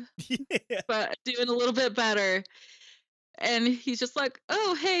 but doing a little bit better. And he's just like,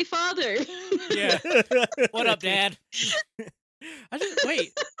 "Oh, hey, father." Yeah. What up, Dad? I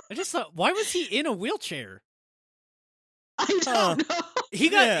just thought, why was he in a wheelchair? I don't know. He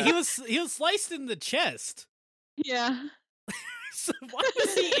Yeah. was sliced in the chest. Yeah. So why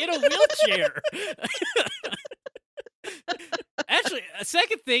was he in a wheelchair? Actually, a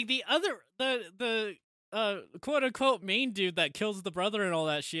second thing, the quote unquote main dude that kills the brother and all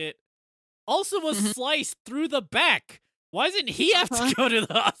that shit also was sliced through the back. Why doesn't he have to go to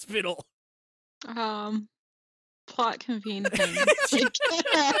the hospital? Plot convenient. I guess.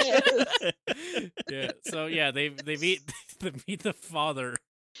 Yeah. So yeah, they meet the father.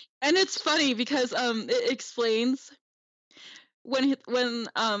 And it's funny because it explains when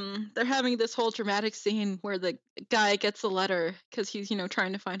they're having this whole dramatic scene where the guy gets a letter because he's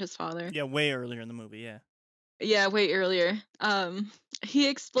trying to find his father. Yeah, way earlier in the movie, yeah. Yeah, way earlier. He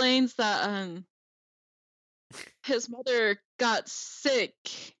explains that his mother got sick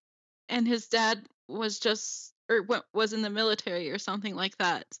and his dad was in the military or something like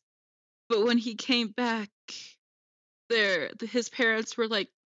that. But when he came back, his parents were like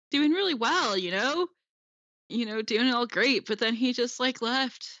doing really well, doing all great. But then he just like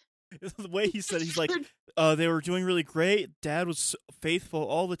left. The way he said, he's like, they were doing really great. Dad was faithful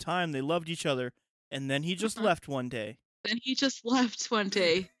all the time. They loved each other. And then he just left one day. Then he just left one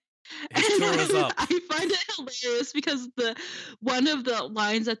day. His tour was up. I find it hilarious because one of the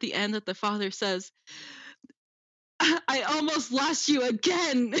lines at the end that the father says, "I almost lost you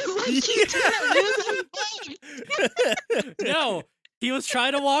again." Like you didn't lose him. No, he was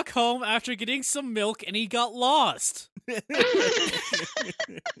trying to walk home after getting some milk and he got lost. He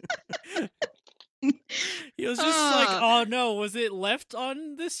was just like, "Oh no, was it left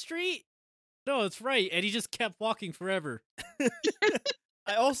on this street? No, it's right." And he just kept walking forever.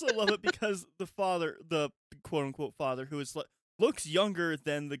 I also love it because the father, the quote unquote father, who looks younger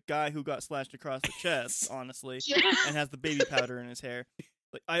than the guy who got slashed across the chest, honestly, and has the baby powder in his hair.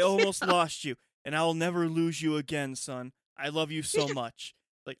 Like, I almost lost you, and I will never lose you again, son. I love you so much.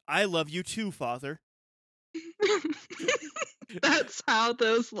 Like, I love you too, father. That's how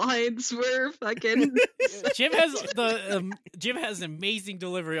those lines were fucking. Jim has an amazing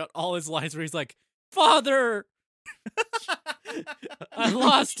delivery on all his lines where he's like, "Father, I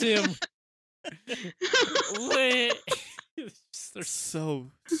lost him." They're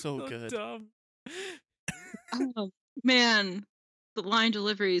so good. Dumb. Oh man, the line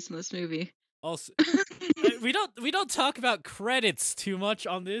deliveries in this movie. Also, we don't talk about credits too much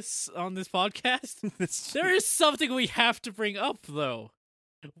on this podcast. There is something we have to bring up though.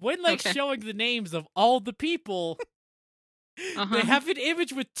 When showing the names of all the people, they have an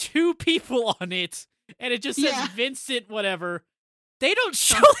image with 2 people on it, and it just says Vincent whatever. They don't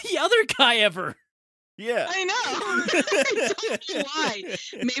show the other guy ever. Yeah, I know. I don't know why.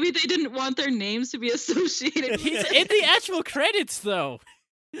 Maybe they didn't want their names to be associated. He's in the actual credits though.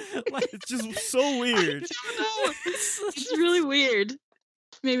 Like, it's just so weird. I don't know. It's really weird.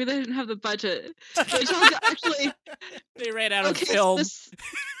 Maybe they didn't have the budget. Actually, they ran out of film.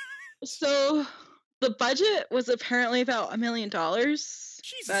 So the budget was apparently about $1 million.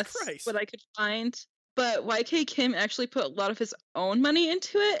 Jesus That's Christ. what I could find. But YK Kim actually put a lot of his own money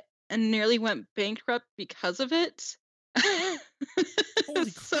into it and nearly went bankrupt because of it. Holy crap.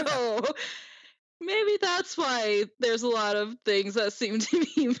 So maybe that's why there's a lot of things that seem to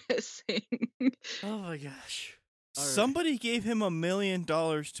be missing. Oh my gosh. Somebody gave him $1 million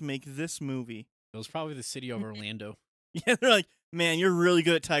to make this movie. It was probably the city of Orlando. Yeah, they're like, "Man, you're really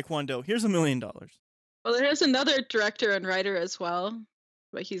good at Taekwondo. Here's $1 million." Well, there's another director and writer as well,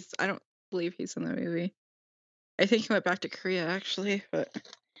 but I don't believe he's in the movie. I think he went back to Korea actually, but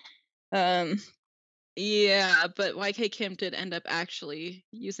yeah, but YK Kim did end up actually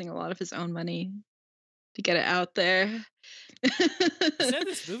using a lot of his own money to get it out there. You said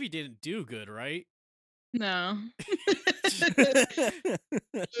this movie didn't do good, right? No.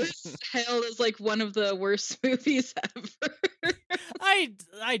 It was hailed as like one of the worst movies ever. I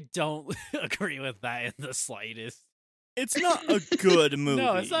don't agree with that in the slightest. It's not a good movie.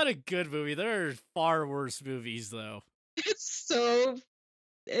 No, it's not a good movie. There are far worse movies, though. It's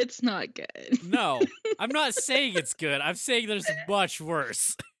not good. No, I'm not saying it's good. I'm saying there's much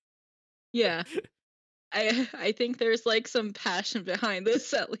worse. Yeah. I think there's like some passion behind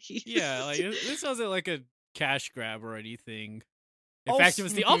this at least. Yeah, like this wasn't like a cash grab or anything. In fact, it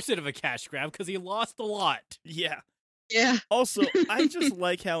was the opposite of a cash grab because he lost a lot. Yeah. Yeah. Also, I just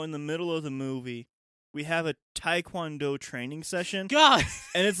like how in the middle of the movie we have a Taekwondo training session. God,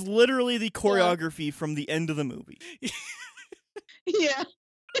 and it's literally the choreography from the end of the movie. Yeah.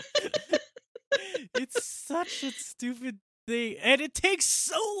 It's such a stupid thing, and it takes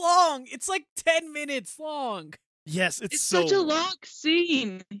so long. It's like 10 minutes long. Yes, It's so such a long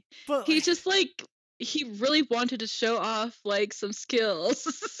scene. But He just like he really wanted to show off like some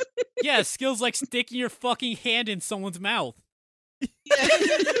skills. yeah, skills like sticking your fucking hand in someone's mouth. Yeah.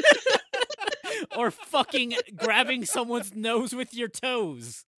 Or fucking grabbing someone's nose with your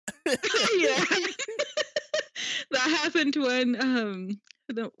toes. Yeah. That happened when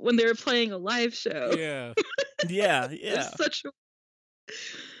they were playing a live show. Yeah. yeah. It's such a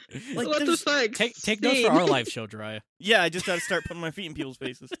Like, what the there's- fuck? Take notes for our live show, Jiraiya. Yeah, I just got to start putting my feet in people's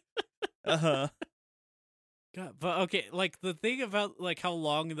faces. Uh-huh. God, but okay, like the thing about like how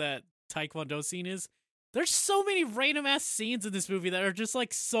long that Taekwondo scene is, there's so many random ass scenes in this movie that are just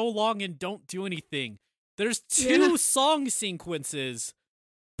like so long and don't do anything. There's two Yeah. song sequences,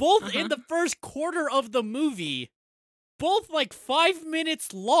 both in Uh-huh. the first quarter of the movie, both like 5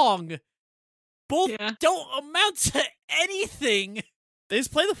 minutes long. Both Yeah. don't amount to anything. They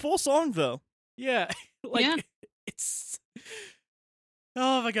just play the full song, though. Yeah, like Yeah. it's.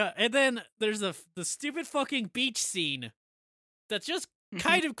 Oh my god! And then there's the stupid fucking beach scene that's just Mhm.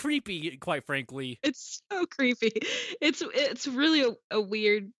 kind of creepy, quite frankly. It's so creepy. It's really a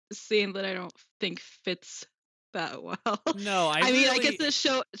weird scene that I don't think fits that well. No, I mean, I really- guess this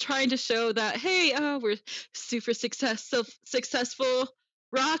show trying to show that hey, we're super successful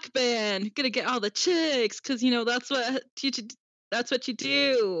rock band, gonna get all the chicks because you know that's what you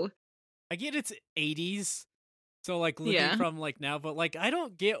do. I get it's 80s, so like living Yeah. from like now, but like I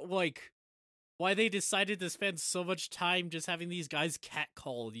don't get like why they decided to spend so much time just having these guys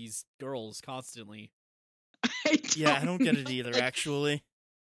catcall these girls constantly. Yeah, I don't get it know. either, Like, actually.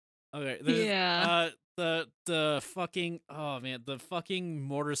 Okay, there's, Yeah. the fucking the fucking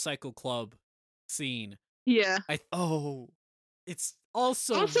motorcycle club scene. Yeah. Oh. It's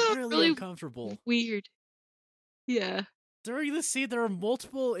also Also really uncomfortable. Weird. Yeah. During the scene, there are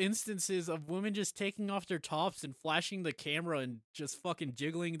multiple instances of women just taking off their tops and flashing the camera and just fucking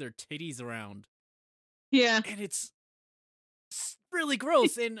jiggling their titties around. Yeah. And it's really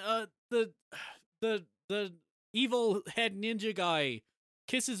gross. And the evil head ninja guy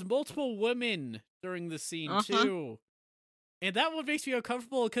kisses multiple women during the scene Uh-huh. too. And that one makes me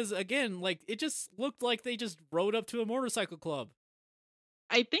uncomfortable because again, like it just looked like they just rode up to a motorcycle club.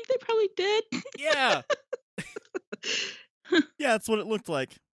 I think they probably did. Yeah. Yeah, that's what it looked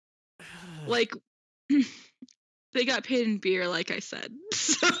like. Like they got paid in beer, like I said.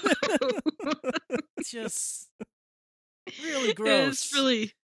 So just really gross. it's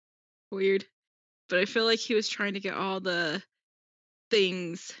really weird. But I feel like he was trying to get all the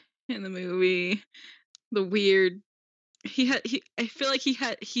things in the movie. The weird I feel like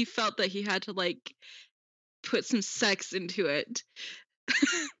he felt that he had to like put some sex into it.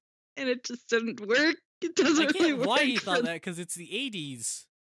 And it just didn't work. It I doesn't really get work. why he for thought that because it's the 80s.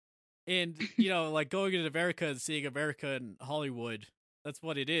 And, you know, like going into America and seeing America in Hollywood, that's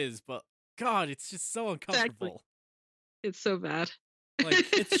what it is. But, God, it's just so uncomfortable. It's so bad. Like,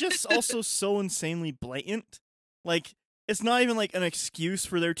 It's just also so insanely blatant. Like, it's not even like an excuse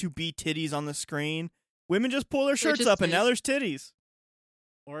for there to be titties on the screen. Women just pull their shirts just up and is. now there's titties.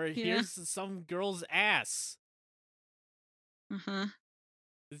 or here's some girl's ass. Uh-huh.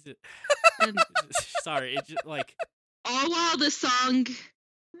 Is it- And Sorry, it just, like, all while the song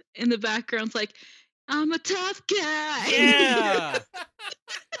in the background's like, I'm a tough guy. yeah!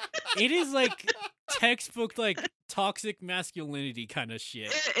 It is like textbook, like, toxic masculinity kind of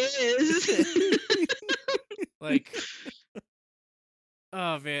shit. It is. Like,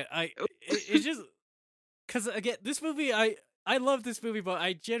 oh man, it's just because again, this movie, I love this movie, but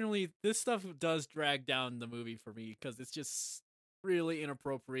I generally this stuff does drag down the movie for me because it's just really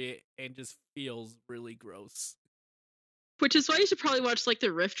inappropriate and just feels really gross. Which is why you should probably watch like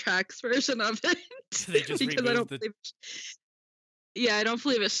the Riff Tracks version of it. They just because I removed don't the- believe yeah, I don't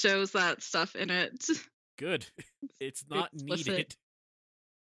believe it shows that stuff in it. Good, it's not explicit. needed.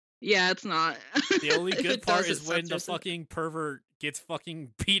 Yeah, it's not. The only If good it part does, is it when the censors it. fucking pervert gets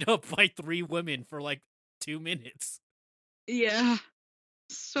fucking beat up by 3 women for like 2 minutes. Yeah.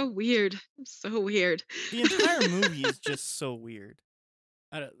 So weird. So weird. The entire movie is just so weird.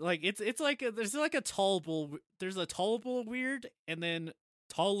 I don't, like it's like there's like a tolerable weird and then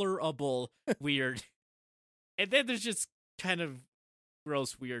tolerable weird, and then there's just kind of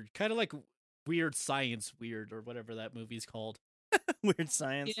gross weird, kind of like Weird Science weird or whatever that movie's called. Weird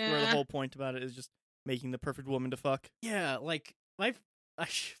Science, where the Yeah. whole point about it is just making the perfect woman to fuck. Yeah, like my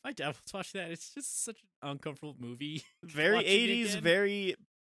dad was watching that. It's just such an uncomfortable movie. Very Watching it 80s, again. very.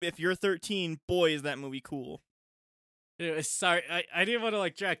 If you're 13, boy, is that movie cool. Anyway, sorry, I didn't want to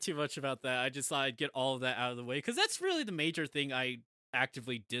like drag too much about that. I just thought I'd get all of that out of the way because that's really the major thing I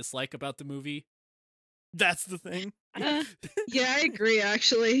actively dislike about the movie. That's the thing. Yeah, I agree.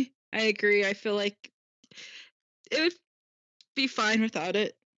 Actually, I agree. I feel like it would be fine without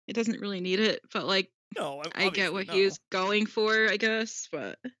it. It doesn't really need it, but like No, I get what he was going for, I guess.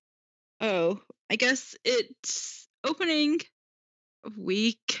 But I guess it's opening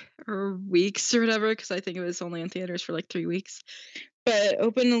week or weeks or whatever, because I think it was only in theaters for like 3 weeks. But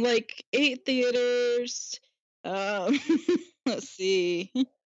open in like 8 theaters. Let's see.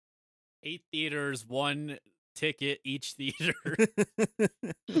 8 theaters, 1 ticket each theater.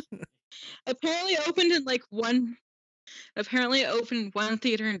 Apparently opened in like one. Apparently it opened 1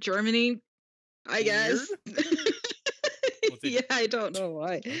 theater in Germany. I guess. Yeah, I don't know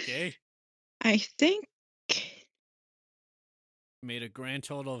why. Okay. I think Made a grand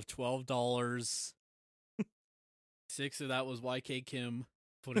total of $12. 6 of that was YK Kim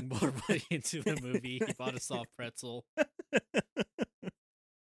putting more money into the movie. He bought a soft pretzel.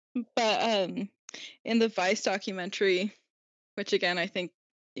 But in the Vice documentary, which again I think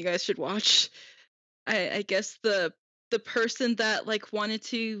you guys should watch, I guess the person that like wanted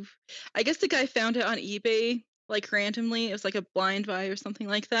to, I guess the guy found it on eBay like randomly. It was like a blind buy or something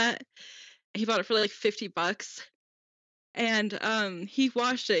like that. He bought it for like $50. And he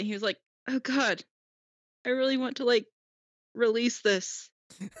watched it and he was like, "Oh god, I really want to like release this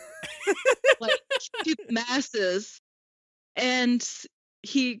like to the masses." And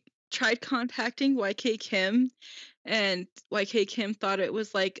he tried contacting YK Kim, and YK Kim thought it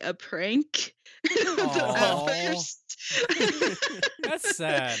was like a prank at first. That's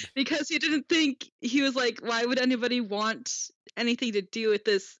sad. Because he didn't think, he was like, why would anybody want anything to do with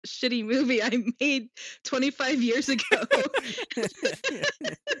this shitty movie I made 25 years ago?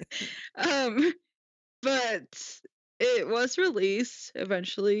 But it was released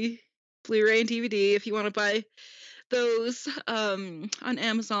eventually, Blu-ray and DVD. If you want to buy those on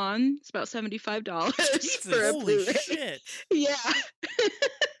Amazon, it's about $75 for a Holy Blu-ray. shit. Yeah.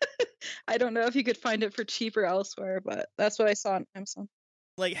 I don't know if you could find it for cheaper elsewhere, but that's what I saw on Amazon.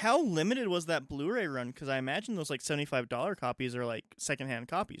 Like, how limited was that Blu-ray run? Because I imagine those like $75 copies are like secondhand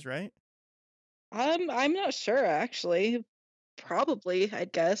copies, right? I'm not sure actually. Probably, I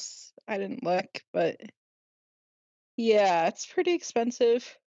guess. I didn't look, but yeah, it's pretty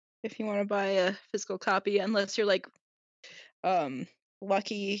expensive if you want to buy a physical copy, unless you're like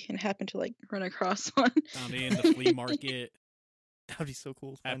lucky and happen to like run across one. Found it in the flea market. That'd be so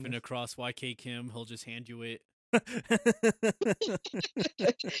cool. Happen across YK Kim, he'll just hand you it.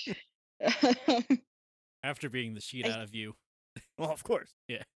 After beating the shit out of you. Well, of course.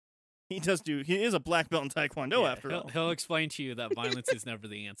 Yeah. He is a black belt in Taekwondo after all. He'll explain to you that violence is never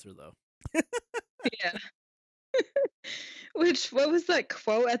the answer, though. Yeah. What was that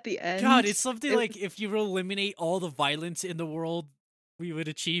quote at the end? God, it's something like, if you eliminate all the violence in the world, we would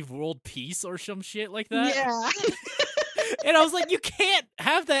achieve world peace or some shit like that. Yeah. And I was like, you can't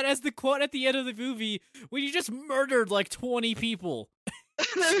have that as the quote at the end of the movie when you just murdered like 20 people.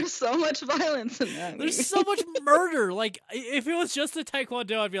 There's so much violence in that movie. There's so much murder. Like, if it was just a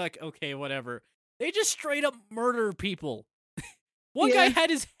Taekwondo, I'd be like, okay, whatever. They just straight up murder people. One guy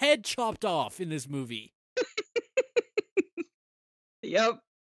had his head chopped off in this movie. Yep.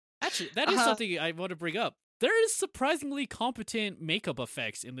 Actually, that is something I want to bring up. There is surprisingly competent makeup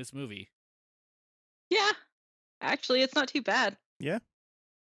effects in this movie. Yeah. Actually, it's not too bad. Yeah.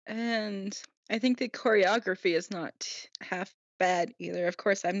 And I think the choreography is not half bad either. Of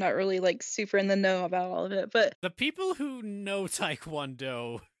course, I'm not really like super in the know about all of it, but The people who know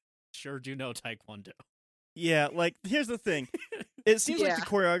Taekwondo sure do know Taekwondo. Yeah, like, here's the thing. It seems like the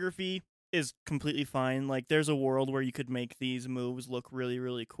choreography is completely fine. Like, there's a world where you could make these moves look really,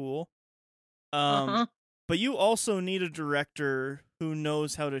 really cool. But you also need a director who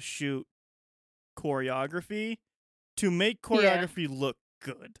knows how to shoot choreography to make choreography look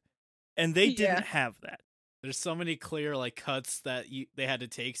good. And they didn't have that. There's so many clear like cuts that they had to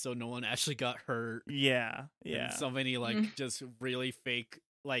take so no one actually got hurt. Yeah. And so many like just really fake,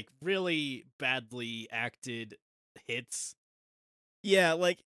 like really badly acted hits. Yeah,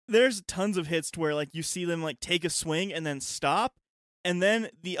 like there's tons of hits to where like you see them like take a swing and then stop, and then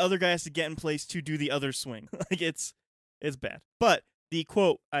the other guy has to get in place to do the other swing. Like it's bad. But the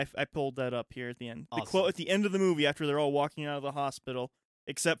quote, I pulled that up here at the end. Awesome. The quote at the end of the movie after they're all walking out of the hospital,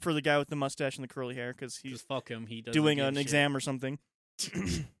 except for the guy with the mustache and the curly hair, because he's just fuck him. He doing an exam or something.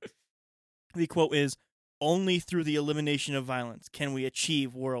 The quote is, "Only through the elimination of violence can we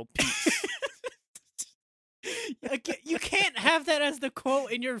achieve world peace." You can't have that as the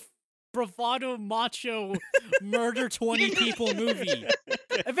quote in your bravado macho murder 20 people movie.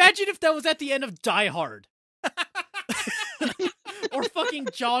 Imagine if that was at the end of Die Hard. Or fucking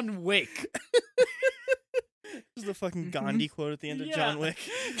John Wick. This is the fucking Gandhi quote at the end of John Wick.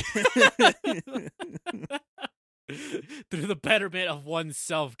 Through the betterment of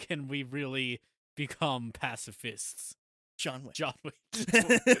oneself can we really become pacifists. John Wick. John Wick.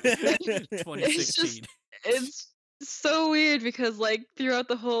 2016. It's so weird because like throughout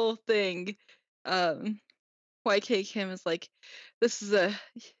the whole thing, YK Kim is like, this is a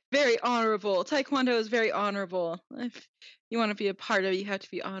very honorable. Taekwondo is very honorable. If you want to be a part of it, you have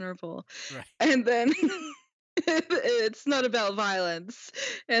to be honorable. Right. And then it's not about violence.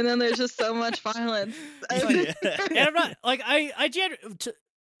 And then there's just so much violence. And I'm not like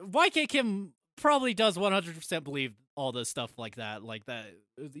YK Kim probably does 100% believe all this stuff like that. Like that,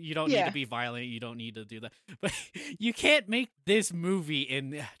 you don't need to be violent. You don't need to do that. But you can't make this movie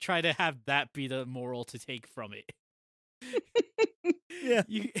and try to have that be the moral to take from it. Yeah,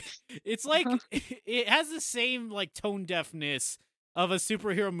 it's like it has the same like tone deafness of a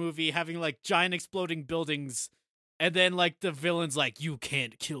superhero movie having like giant exploding buildings, and then like the villain's like, "You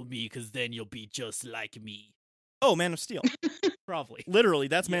can't kill me because then you'll be just like me." Oh, Man of Steel. Probably. Literally,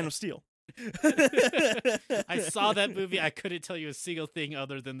 that's Man of Steel. I saw that movie. I couldn't tell you a single thing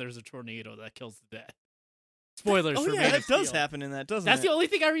other than there's a tornado that kills the dad. Spoilers for Man of Steel. That does happen in that, doesn't That's it? the only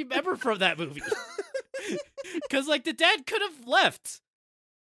thing I remember from that movie. Because, like, the dad could have left.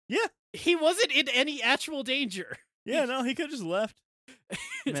 Yeah. He wasn't in any actual danger. Yeah, no, he could have just left.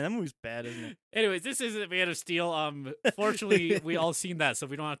 Man, that movie's bad, isn't it? Anyways, this isn't Man of Steel. Fortunately, we all seen that, so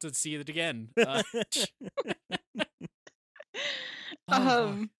we don't have to see it again. Man.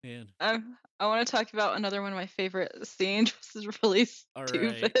 I want to talk about another one of my favorite scenes. This is really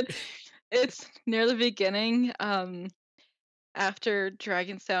stupid. Right. It's near the beginning, after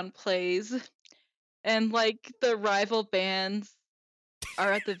Dragon Sound plays, and like the rival bands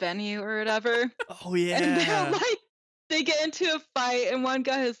are at the venue or whatever. Oh yeah. And they're like, they get into a fight, and one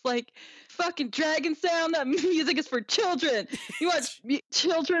guy is like, "Fucking Dragon Sound, that music is for children. You want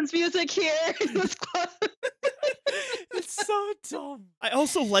children's music here in this club?" It's so dumb. I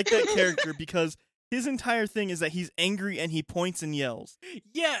also like that character because his entire thing is that he's angry and he points and yells.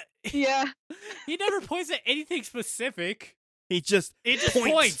 Yeah. Yeah. He never points at anything specific. It just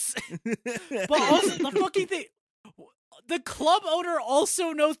points. But also, the fucking thing, the club owner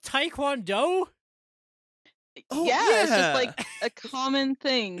also knows Taekwondo? Oh, yeah, it's just like a common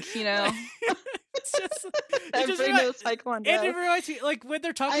thing, you know? It's just, Everybody knows Taekwondo. And it reminds me, like, when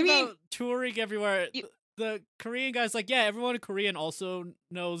they're talking about touring everywhere, the Korean guy's like, yeah, everyone in Korean also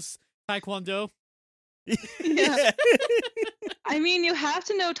knows Taekwondo. Yeah. I mean, you have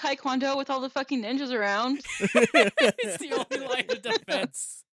to know Taekwondo with all the fucking ninjas around. It's the only line of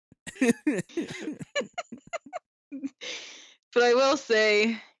defense. But I will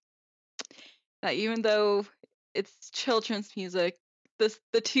say that even though it's children's music,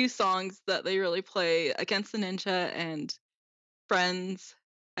 the two songs that they really play, Against the Ninja and Friends,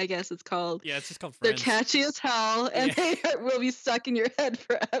 I guess it's called. Yeah, it's just called Friends. They're catchy as hell, and they will be stuck in your head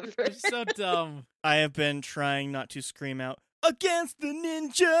forever. It's so dumb. I have been trying not to scream out, "Against the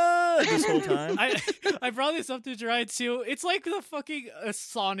Ninja!" this whole time. I brought this up to Dry too. It's like the fucking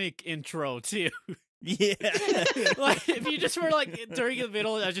Sonic intro too. Yeah. Like, if you just were like during the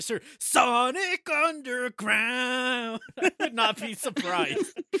middle, I just heard Sonic Underground, I would not be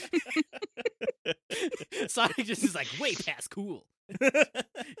surprised. Sonic just is like way past cool.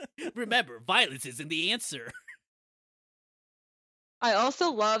 Remember, violence isn't the answer. I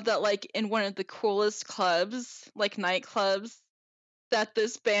also love that, like, in one of the coolest clubs, like nightclubs, that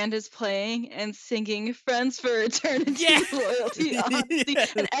this band is playing and singing "Friends for Eternity," loyalty, honesty,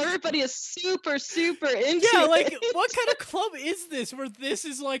 and everybody is super, super into it. Like, what kind of club is this where this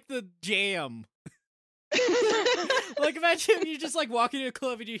is like the jam? Like, imagine if you just like walk into a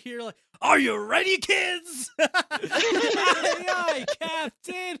club and you hear like, "Are you ready, kids?" Aye, aye,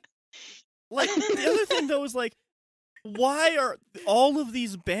 Captain. Like, the other thing though is like, why are all of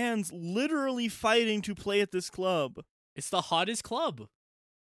these bands literally fighting to play at this club? It's the hottest club.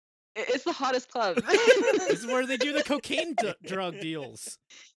 It's the hottest club. This is where they do the cocaine drug deals.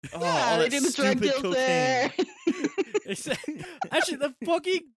 Oh, Yeah, all they that do the drug stupid deals cocaine. there. Actually, the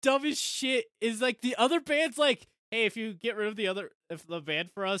fucking dumbest shit is like the other band's like, hey, if you get rid of the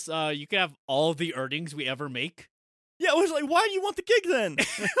band for us, you can have all the earnings we ever make. Yeah, I was like, why do you want the gig then?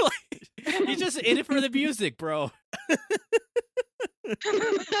 Like, you're just in it for the music, bro.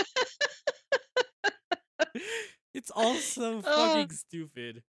 It's all so fucking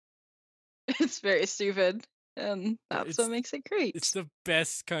stupid. It's very stupid. And that's It's- what makes it great. It's the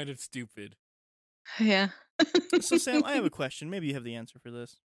best kind of stupid. Yeah. So Sam, I have a question. Maybe you have the answer for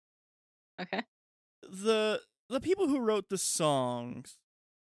this. Okay. The people who wrote the songs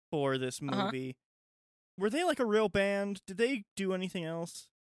for this movie, were they like a real band? Did they do anything else?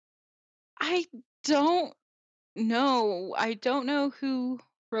 I don't know. I don't know who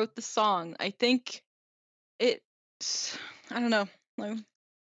wrote the song. I think it. I don't know. Let me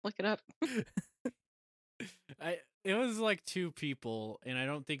look it up. It was like two people, and I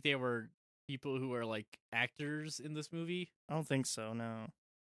don't think they were people who are like actors in this movie. I don't think so. No.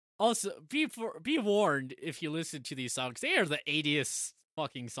 Also, be warned if you listen to these songs; they are the 80s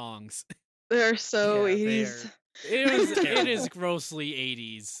fucking songs. They're so Yeah, 80s. It is grossly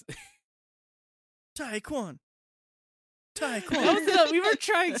 80s. Taekwon. We were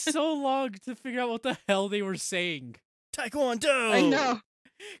trying so long to figure out what the hell they were saying. Taekwondo. I know.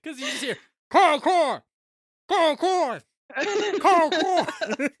 Because you just hear Core.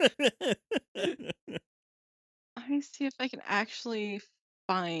 Let me see if I can actually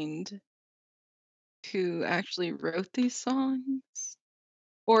find who actually wrote these songs.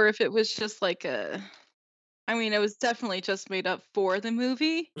 Or if it was just like a. I mean, it was definitely just made up for the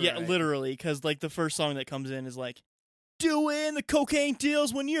movie. Yeah, Right. literally, because like the first song that comes in is like, doing the cocaine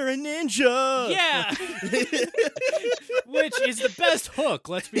deals when you're a ninja. Yeah. Which is the best hook,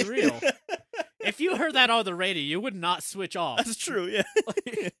 let's be real. If you heard that on the radio, you would not switch off. That's true, yeah.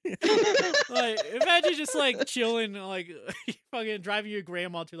 Like, imagine just like chilling, like fucking driving your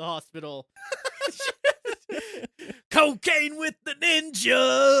grandma to the hospital. Cocaine with the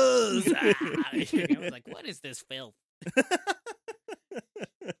ninjas. I was like, what is this filth?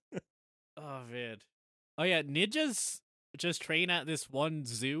 Oh man. Oh yeah, ninjas just train at this one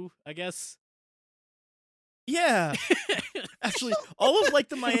zoo, I guess. Yeah. Actually, all of like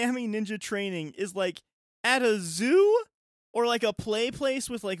the Miami Ninja training is like at a zoo or like a play place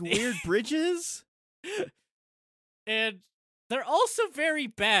with like weird bridges. And they're also very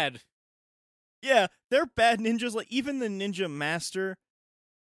bad. Yeah, they're bad ninjas. Like even the ninja master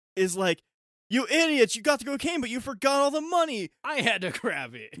is like, you idiots, you got the cocaine, but you forgot all the money. I had to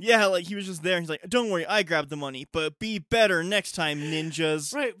grab it. Yeah, like he was just there and he's like, don't worry, I grabbed the money, but be better next time,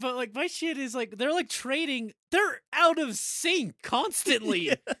 ninjas. Right, but like my shit is like they're like trading. They're out of sync constantly.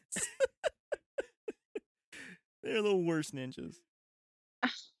 Yes. They're the worst ninjas.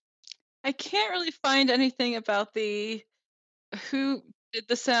 I can't really find anything about the who did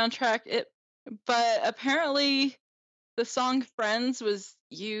the soundtrack. But apparently, the song "Friends" was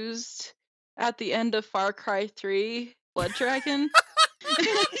used at the end of Far Cry 3: Blood Dragon.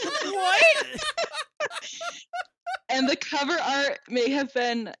 What? And the cover art may have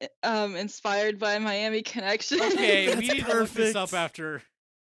been inspired by Miami Connection. Okay, That's we need to look this up perfect. after.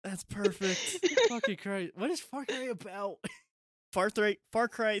 That's perfect. Fucking Christ. What is Far Cry about? Far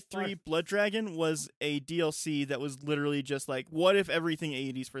Cry 3 Blood Dragon was a DLC that was literally just like, what if everything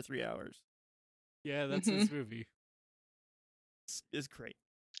 80s for 3 hours? Yeah, that's this movie. It's great.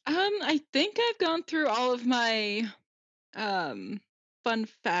 I think I've gone through all of my fun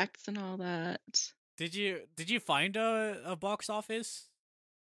facts and all that. Did you find a box office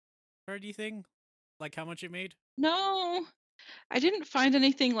or anything? Like how much it made? No, I didn't find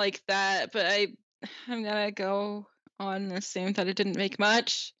anything like that, but I'm gonna go on and assume that it didn't make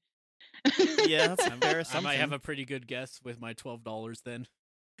much. Yeah, that's a fair I might have assumption. a pretty good guess with my $12 then.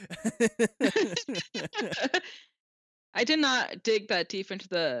 I did not dig that deep into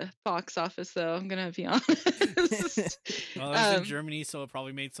the box office, though. I'm gonna be honest. Well, it was in Germany, so it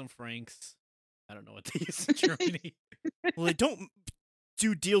probably made some francs. I don't know what they use in Germany. Well, they don't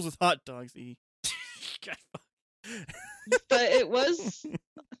do deals with hot dogs. E. But it was,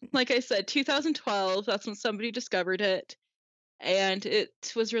 like I said, 2012. That's when somebody discovered it, and it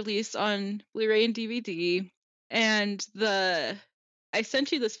was released on Blu-ray and DVD. And I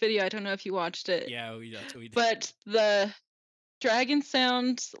sent you this video. I don't know if you watched it. Yeah, that's what we did. But the Dragon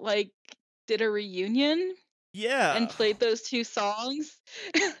Sound did a reunion Yeah. and played those two songs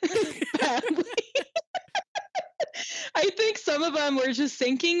badly. I think some of them were just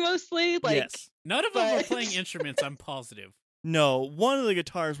syncing mostly. Yes. None of them were but- playing instruments, I'm positive. No, one of the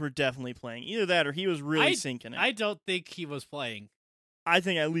guitars were definitely playing. Either that or he was really I- syncing it. I don't think he was playing. I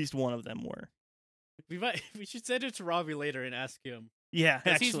think at least one of them were. We should send it to Robbie later and ask him. Yeah,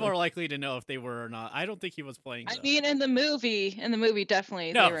 Because actually. he's more likely to know if they were or not. I don't think he was playing. I though. mean, in the movie,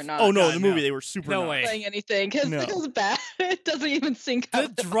 definitely No. they were not Oh no, God, the movie no. they were super No not. way. playing anything because No. it was bad. It doesn't even sync The up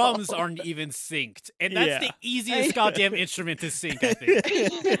at drums all. aren't even synced. And that's Yeah. the easiest goddamn instrument to sync, I think.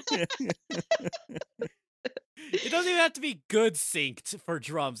 It doesn't even have to be good synced for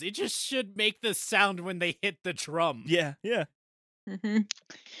drums. It just should make the sound when they hit the drum. Yeah, yeah.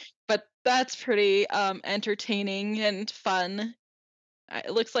 But that's pretty entertaining and fun.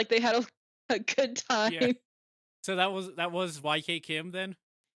 It looks like they had a good time. Yeah. So that was YK Kim then?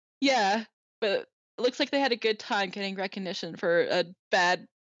 Yeah, but it looks like they had a good time getting recognition for a bad,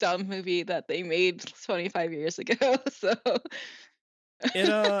 dumb movie that they made 25 years ago. So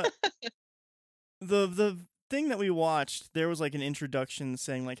It the thing that we watched, there was like an introduction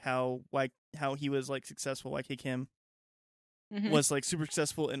saying like how he was like successful. YK Kim was like super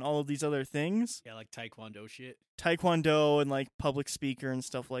successful in all of these other things. Yeah, like Taekwondo shit. Taekwondo and like public speaker and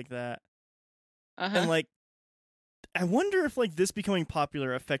stuff like that. Uh-huh. And like, I wonder if like this becoming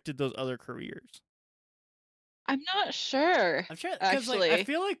popular affected those other careers. I'm not sure. I'm sure, actually. I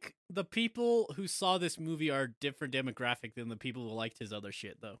feel like the people who saw this movie are a different demographic than the people who liked his other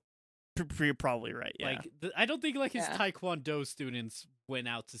shit, though. You're probably right. Yeah. Like, I don't think like his Yeah. Taekwondo students went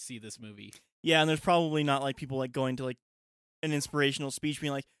out to see this movie. Yeah, and there's probably not like people like going to like an inspirational speech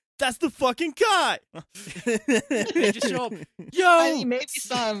being like, "That's the fucking guy." They just show up. Yo, I mean, maybe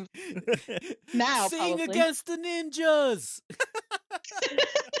some now. sing probably. against the ninjas.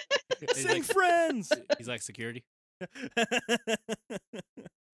 He's Sing like, friends. he's like security.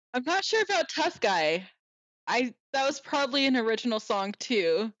 I'm not sure about Tough Guy. That was probably an original song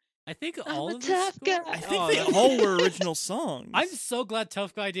too. I think I'm all a of tough this. guy. I think Oh, they that- all were original songs. I'm so glad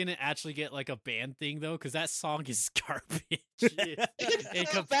Tough Guy didn't actually get like a band thing though, because that song is garbage It's in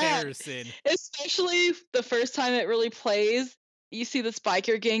so bad. comparison. Especially the first time it really plays. You see this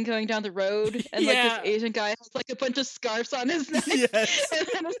biker gang going down the road, and like Yeah. this Asian guy has like a bunch of scarves on his neck, Yes. and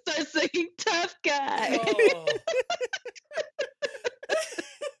then it starts singing "Tough Guy." Oh.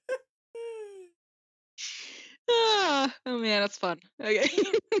 Oh man, that's fun. Okay.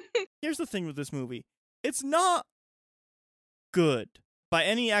 Here's the thing with this movie. It's not good by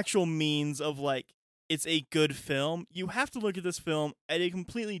any actual means of like it's a good film. You have to look at this film at a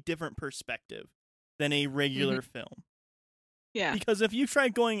completely different perspective than a regular film. Yeah. Because if you try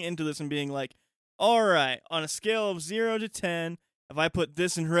going into this and being like, all right, on a scale of 0 to 10, if I put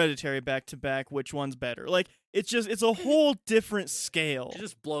this and Hereditary back to back, which one's better? Like, it's a whole different scale. It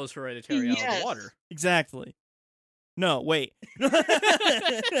just blows Hereditary out of Yes. the water. Exactly. No, wait. I'm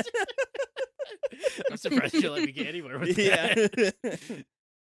surprised you let me get anywhere with that. Yeah.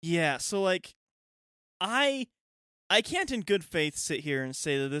 Yeah, so like I can't in good faith sit here and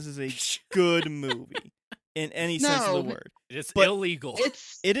say that this is a good movie in any sense of the No. word. It's But illegal.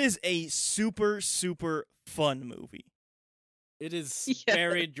 It is a super, super fun movie. It is Yeah.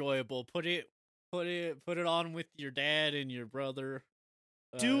 very enjoyable. Put it on with your dad and your brother.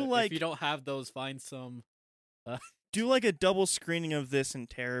 Do, like- if you don't have those, find some. Do like a double screening of this in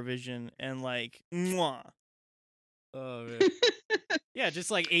TerraVision and like mwah. Oh man. Yeah,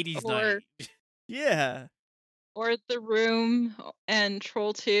 just like 80s Or- night. Yeah. or The Room and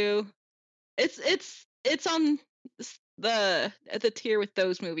Troll 2. It's on the tier with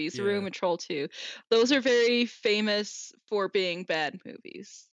those movies, The Room Yeah. and Troll 2. Those are very famous for being bad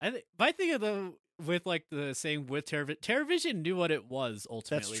movies. I think of the with like the same with TerraVision knew what it was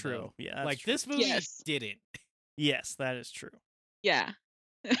ultimately. That's true. though. Yeah. That's Like true. this movie Yes. didn't. Yes, that is true. Yeah.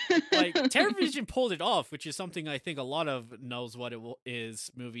 Like TerraVision pulled it off, which is something I think a lot of knows what it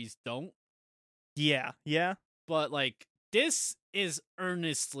is movies don't. Yeah. Yeah. But like this is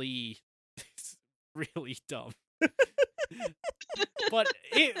earnestly really dumb. But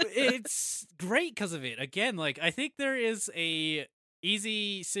it's great because of it. Again, like I think there is a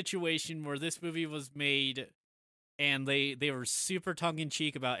easy situation where this movie was made and they were super tongue in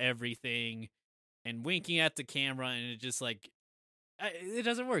cheek about everything and winking at the camera, and it just like it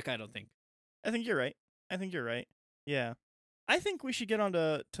doesn't work. I don't think. I think you're right. Yeah. I think we should get on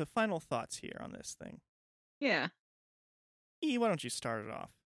to final thoughts here on this thing. Yeah. E, why don't you start it off?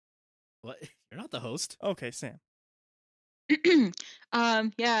 What? You're not the host. Okay, Sam.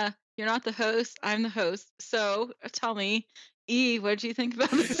 Yeah, you're not the host, I'm the host. So tell me, E, what did you think about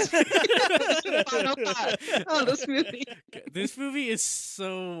this? Final thought on this movie. This movie is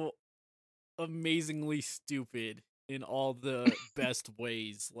so amazingly stupid in all the best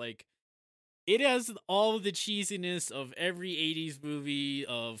ways. Like, it has all the cheesiness of every 80s movie,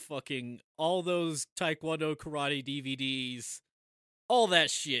 of fucking all those Taekwondo karate DVDs, all that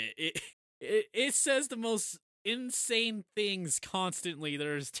shit. It says the most insane things constantly.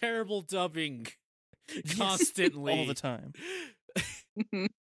 There's terrible dubbing constantly. All the time.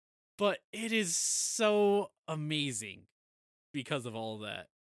 But it is so amazing because of all that.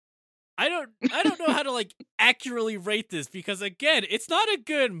 I don't know how to like accurately rate this, because again, it's not a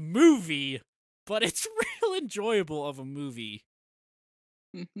good movie, but it's real enjoyable of a movie.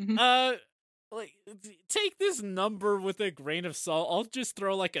 Mhm. Like, take this number with a grain of salt. I'll just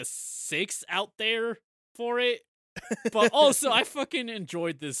throw like a 6 out there for it. But also, I fucking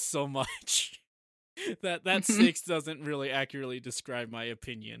enjoyed this so much that Mhm. 6 doesn't really accurately describe my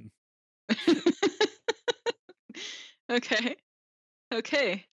opinion. Okay.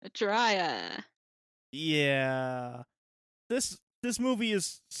 Okay. Jiraiya. Yeah. This movie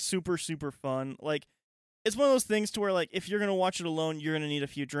is super super fun. Like it's one of those things to where like if you're going to watch it alone, you're going to need a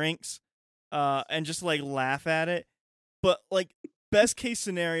few drinks and just like laugh at it. But like best case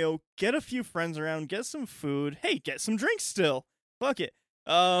scenario, get a few friends around, get some food. Hey, get some drinks still. Fuck it.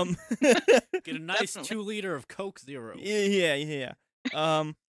 Get a nice Definitely. 2-liter of Coke Zero. Yeah.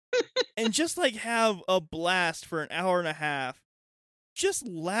 And just like have a blast for an hour and a half, just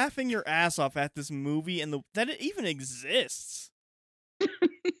laughing your ass off at this movie and that it even exists.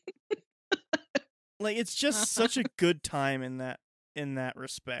 Like it's just such a good time in that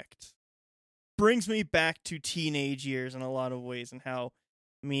respect. Brings me back to teenage years in a lot of ways, and how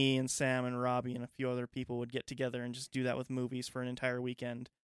me and Sam and Robbie and a few other people would get together and just do that with movies for an entire weekend.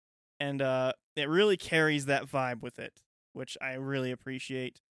 And it really carries that vibe with it, which I really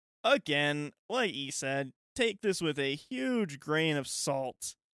appreciate. Again, like E said, take this with a huge grain of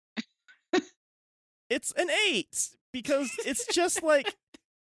salt. It's an 8 because it's just like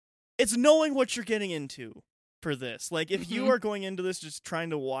it's knowing what you're getting into for this. Like if you Mhm. are going into this just trying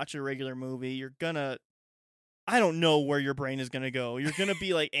to watch a regular movie, you're gonna I don't know where your brain is gonna go. You're gonna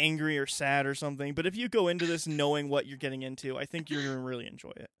be like angry or sad or something. But if you go into this knowing what you're getting into, I think you're gonna really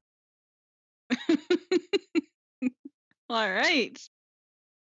enjoy it. All right.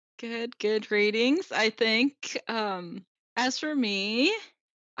 Good ratings. I think as for me,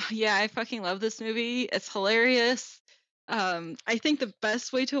 yeah, I fucking love this movie. It's hilarious. I think the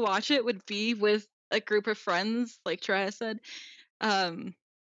best way to watch it would be with a group of friends, like Traya said. Um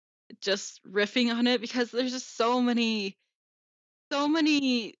just riffing on it because there's just so many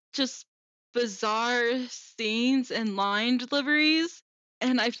just bizarre scenes and line deliveries,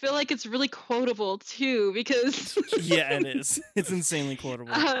 and I feel like it's really quotable too because Yeah, it is. It's insanely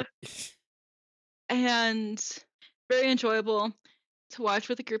quotable. and very enjoyable to watch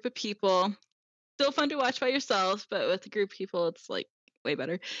with a group of people. Still fun to watch by yourself, but with a group of people, it's like way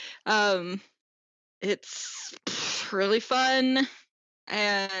better. Um, it's really fun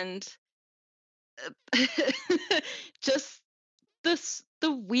and just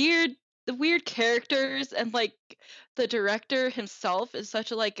the weird characters, and like the director himself is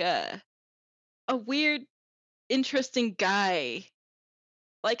such a like a weird interesting guy.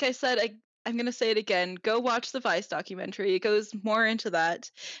 Like I said, I'm gonna say it again. Go watch the Vice documentary. It goes more into that,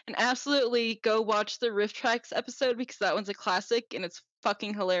 and absolutely go watch the Riff Tracks episode because that one's a classic and it's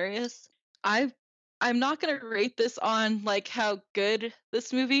fucking hilarious. I I'm not gonna rate this on like how good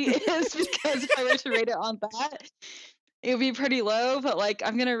this movie is because if I were to rate it on that, it would be pretty low. But like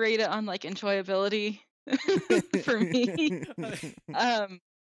I'm gonna rate it on like enjoyability for me. Um,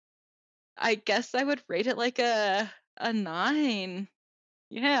 I guess I would rate it like a 9.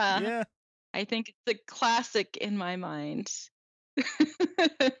 Yeah. Yeah. I think it's a classic in my mind.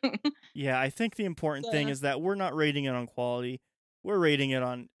 Yeah, I think the important thing Yeah. is that we're not rating it on quality. We're rating it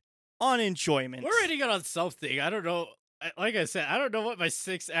on enjoyment. We're rating it on something. I don't know. Like I said, I don't know what my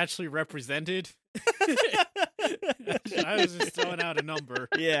 6 actually represented. I was just throwing out a number.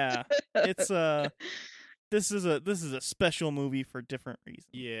 Yeah. It's this is a special movie for different reasons.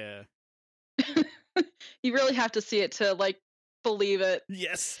 Yeah. You really have to see it to like believe it.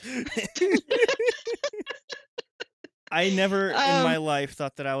 Yes. I never in my life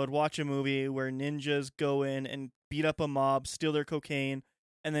thought that I would watch a movie where ninjas go in and beat up a mob, steal their cocaine,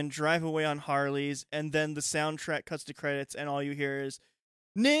 and then drive away on Harleys, and then the soundtrack cuts to credits and all you hear is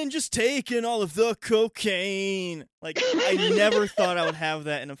ninjas taking all of the cocaine. Like I never thought I would have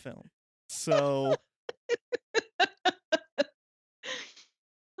that in a film. So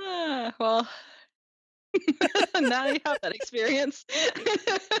Well, now you have that experience.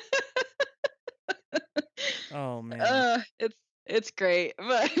 oh man. It's great,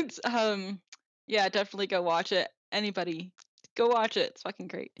 but yeah, definitely go watch it. Anybody, go watch it. It's fucking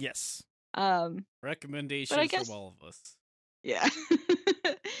great. Yes. Recommendations guess- from all of us. Yeah.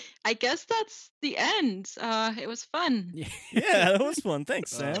 I guess that's the end. It was fun. Yeah, that was fun.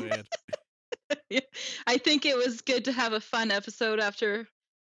 Thanks, Oh, Sam. man. Yeah. I think it was good to have a fun episode after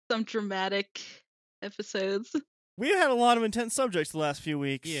some dramatic episodes. We've had a lot of intense subjects the last few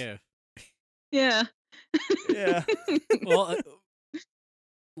weeks. Yeah. Yeah. Yeah. Well,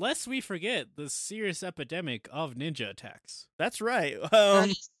 lest we forget the serious epidemic of ninja attacks. That's right.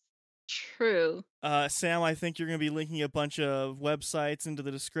 Nice. True. Sam, I think you're going to be linking a bunch of websites into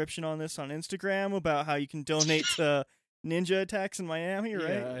the description on this on Instagram about how you can donate to ninja attacks in Miami, right?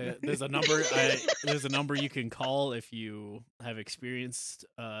 Yeah, there's a number. There's a number you can call if you have experienced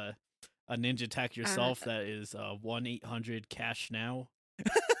a ninja attack yourself. That is 1-800-CASH-NOW.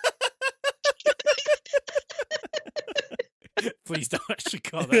 Please don't actually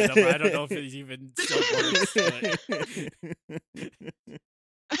call that number. I don't know if it even still works.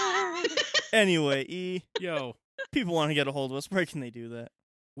 Anyway, E, Yo, people want to get a hold of us. Where can they do that?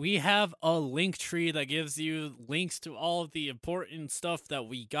 we have a link tree that gives you links to all of the important stuff that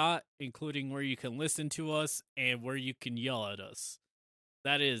we got, including where you can listen to us and where you can yell at us.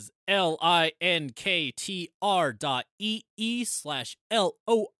 That is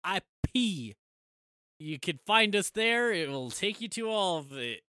linktr.ee/LOIP. You can find us there. It will take you to all of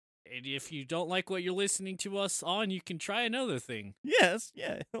it. And if you don't like what you're listening to us on, you can try another thing. Yes,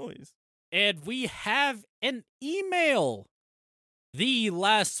 yeah, always. And we have an email.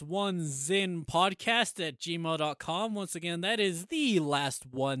 TheLastOneZinPodcast@gmail.com. Once again, that is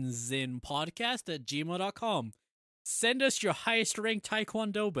TheLastOneZinPodcast@gmail.com. Send us your highest ranked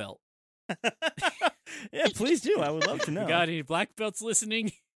Taekwondo belt. Yeah, please do. I would love to know. You got any black belts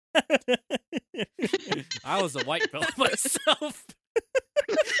listening? I was a white belt myself.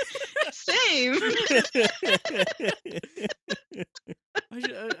 Same.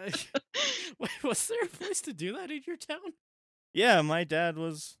 Wait, was there a place to do that in your town? Yeah, my dad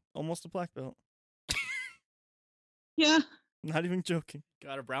was almost a black belt. Yeah. Not even joking.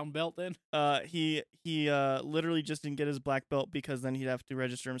 Got a brown belt then? He literally just didn't get his black belt because then he'd have to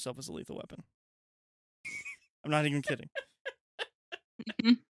register himself as a lethal weapon. I'm not even kidding.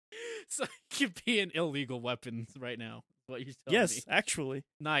 So it could be an illegal weapon right now. What you're telling Yes, me. actually.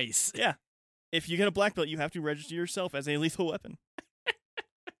 Nice. Yeah. If you get a black belt, you have to register yourself as a lethal weapon.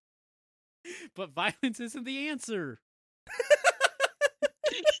 But violence isn't the answer.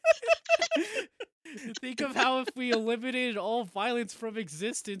 Think of how if we eliminated all violence from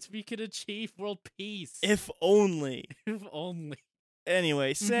existence, we could achieve world peace. If only. If only.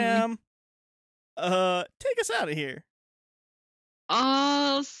 Anyway, Sam, take us out of here.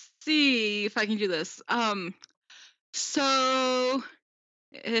 I'll see if I can do this. So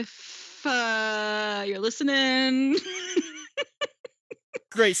if you're listening,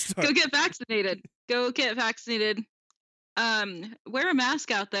 Great start. go get vaccinated. Go get vaccinated. Wear a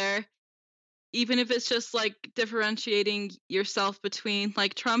mask out there, even if it's just like differentiating yourself between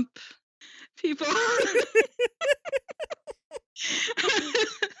like Trump people.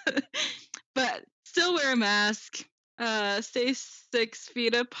 But still wear a mask. Stay 6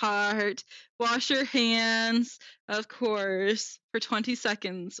 feet apart. Wash your hands, of course, for 20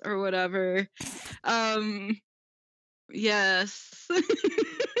 seconds or whatever. Yes.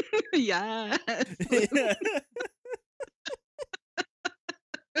 Yes.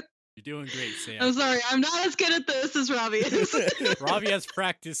 You're doing great, Sam. I'm sorry, I'm not as good at this as Robbie is. Robbie has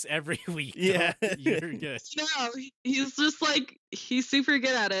practice every week. Yeah. You're good. No, he's just like he's super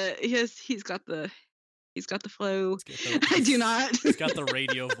good at it. He's got the flow. I do not. He's got the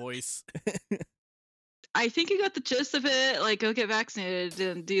radio voice. I think you got the gist of it. Like, go get vaccinated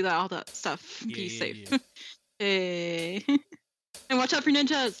and do all that stuff. Be safe. Yeah. Hey. And watch out for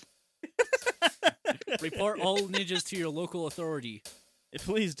ninjas. Report all ninjas to your local authority.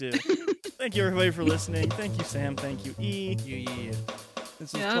 Please do. Thank you, everybody, for listening. Thank you, Sam. Thank you, E. Yeah.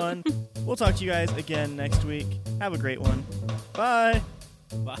 This was fun. We'll talk to you guys again next week. Have a great one. Bye.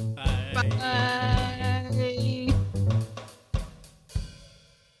 Bye. Bye.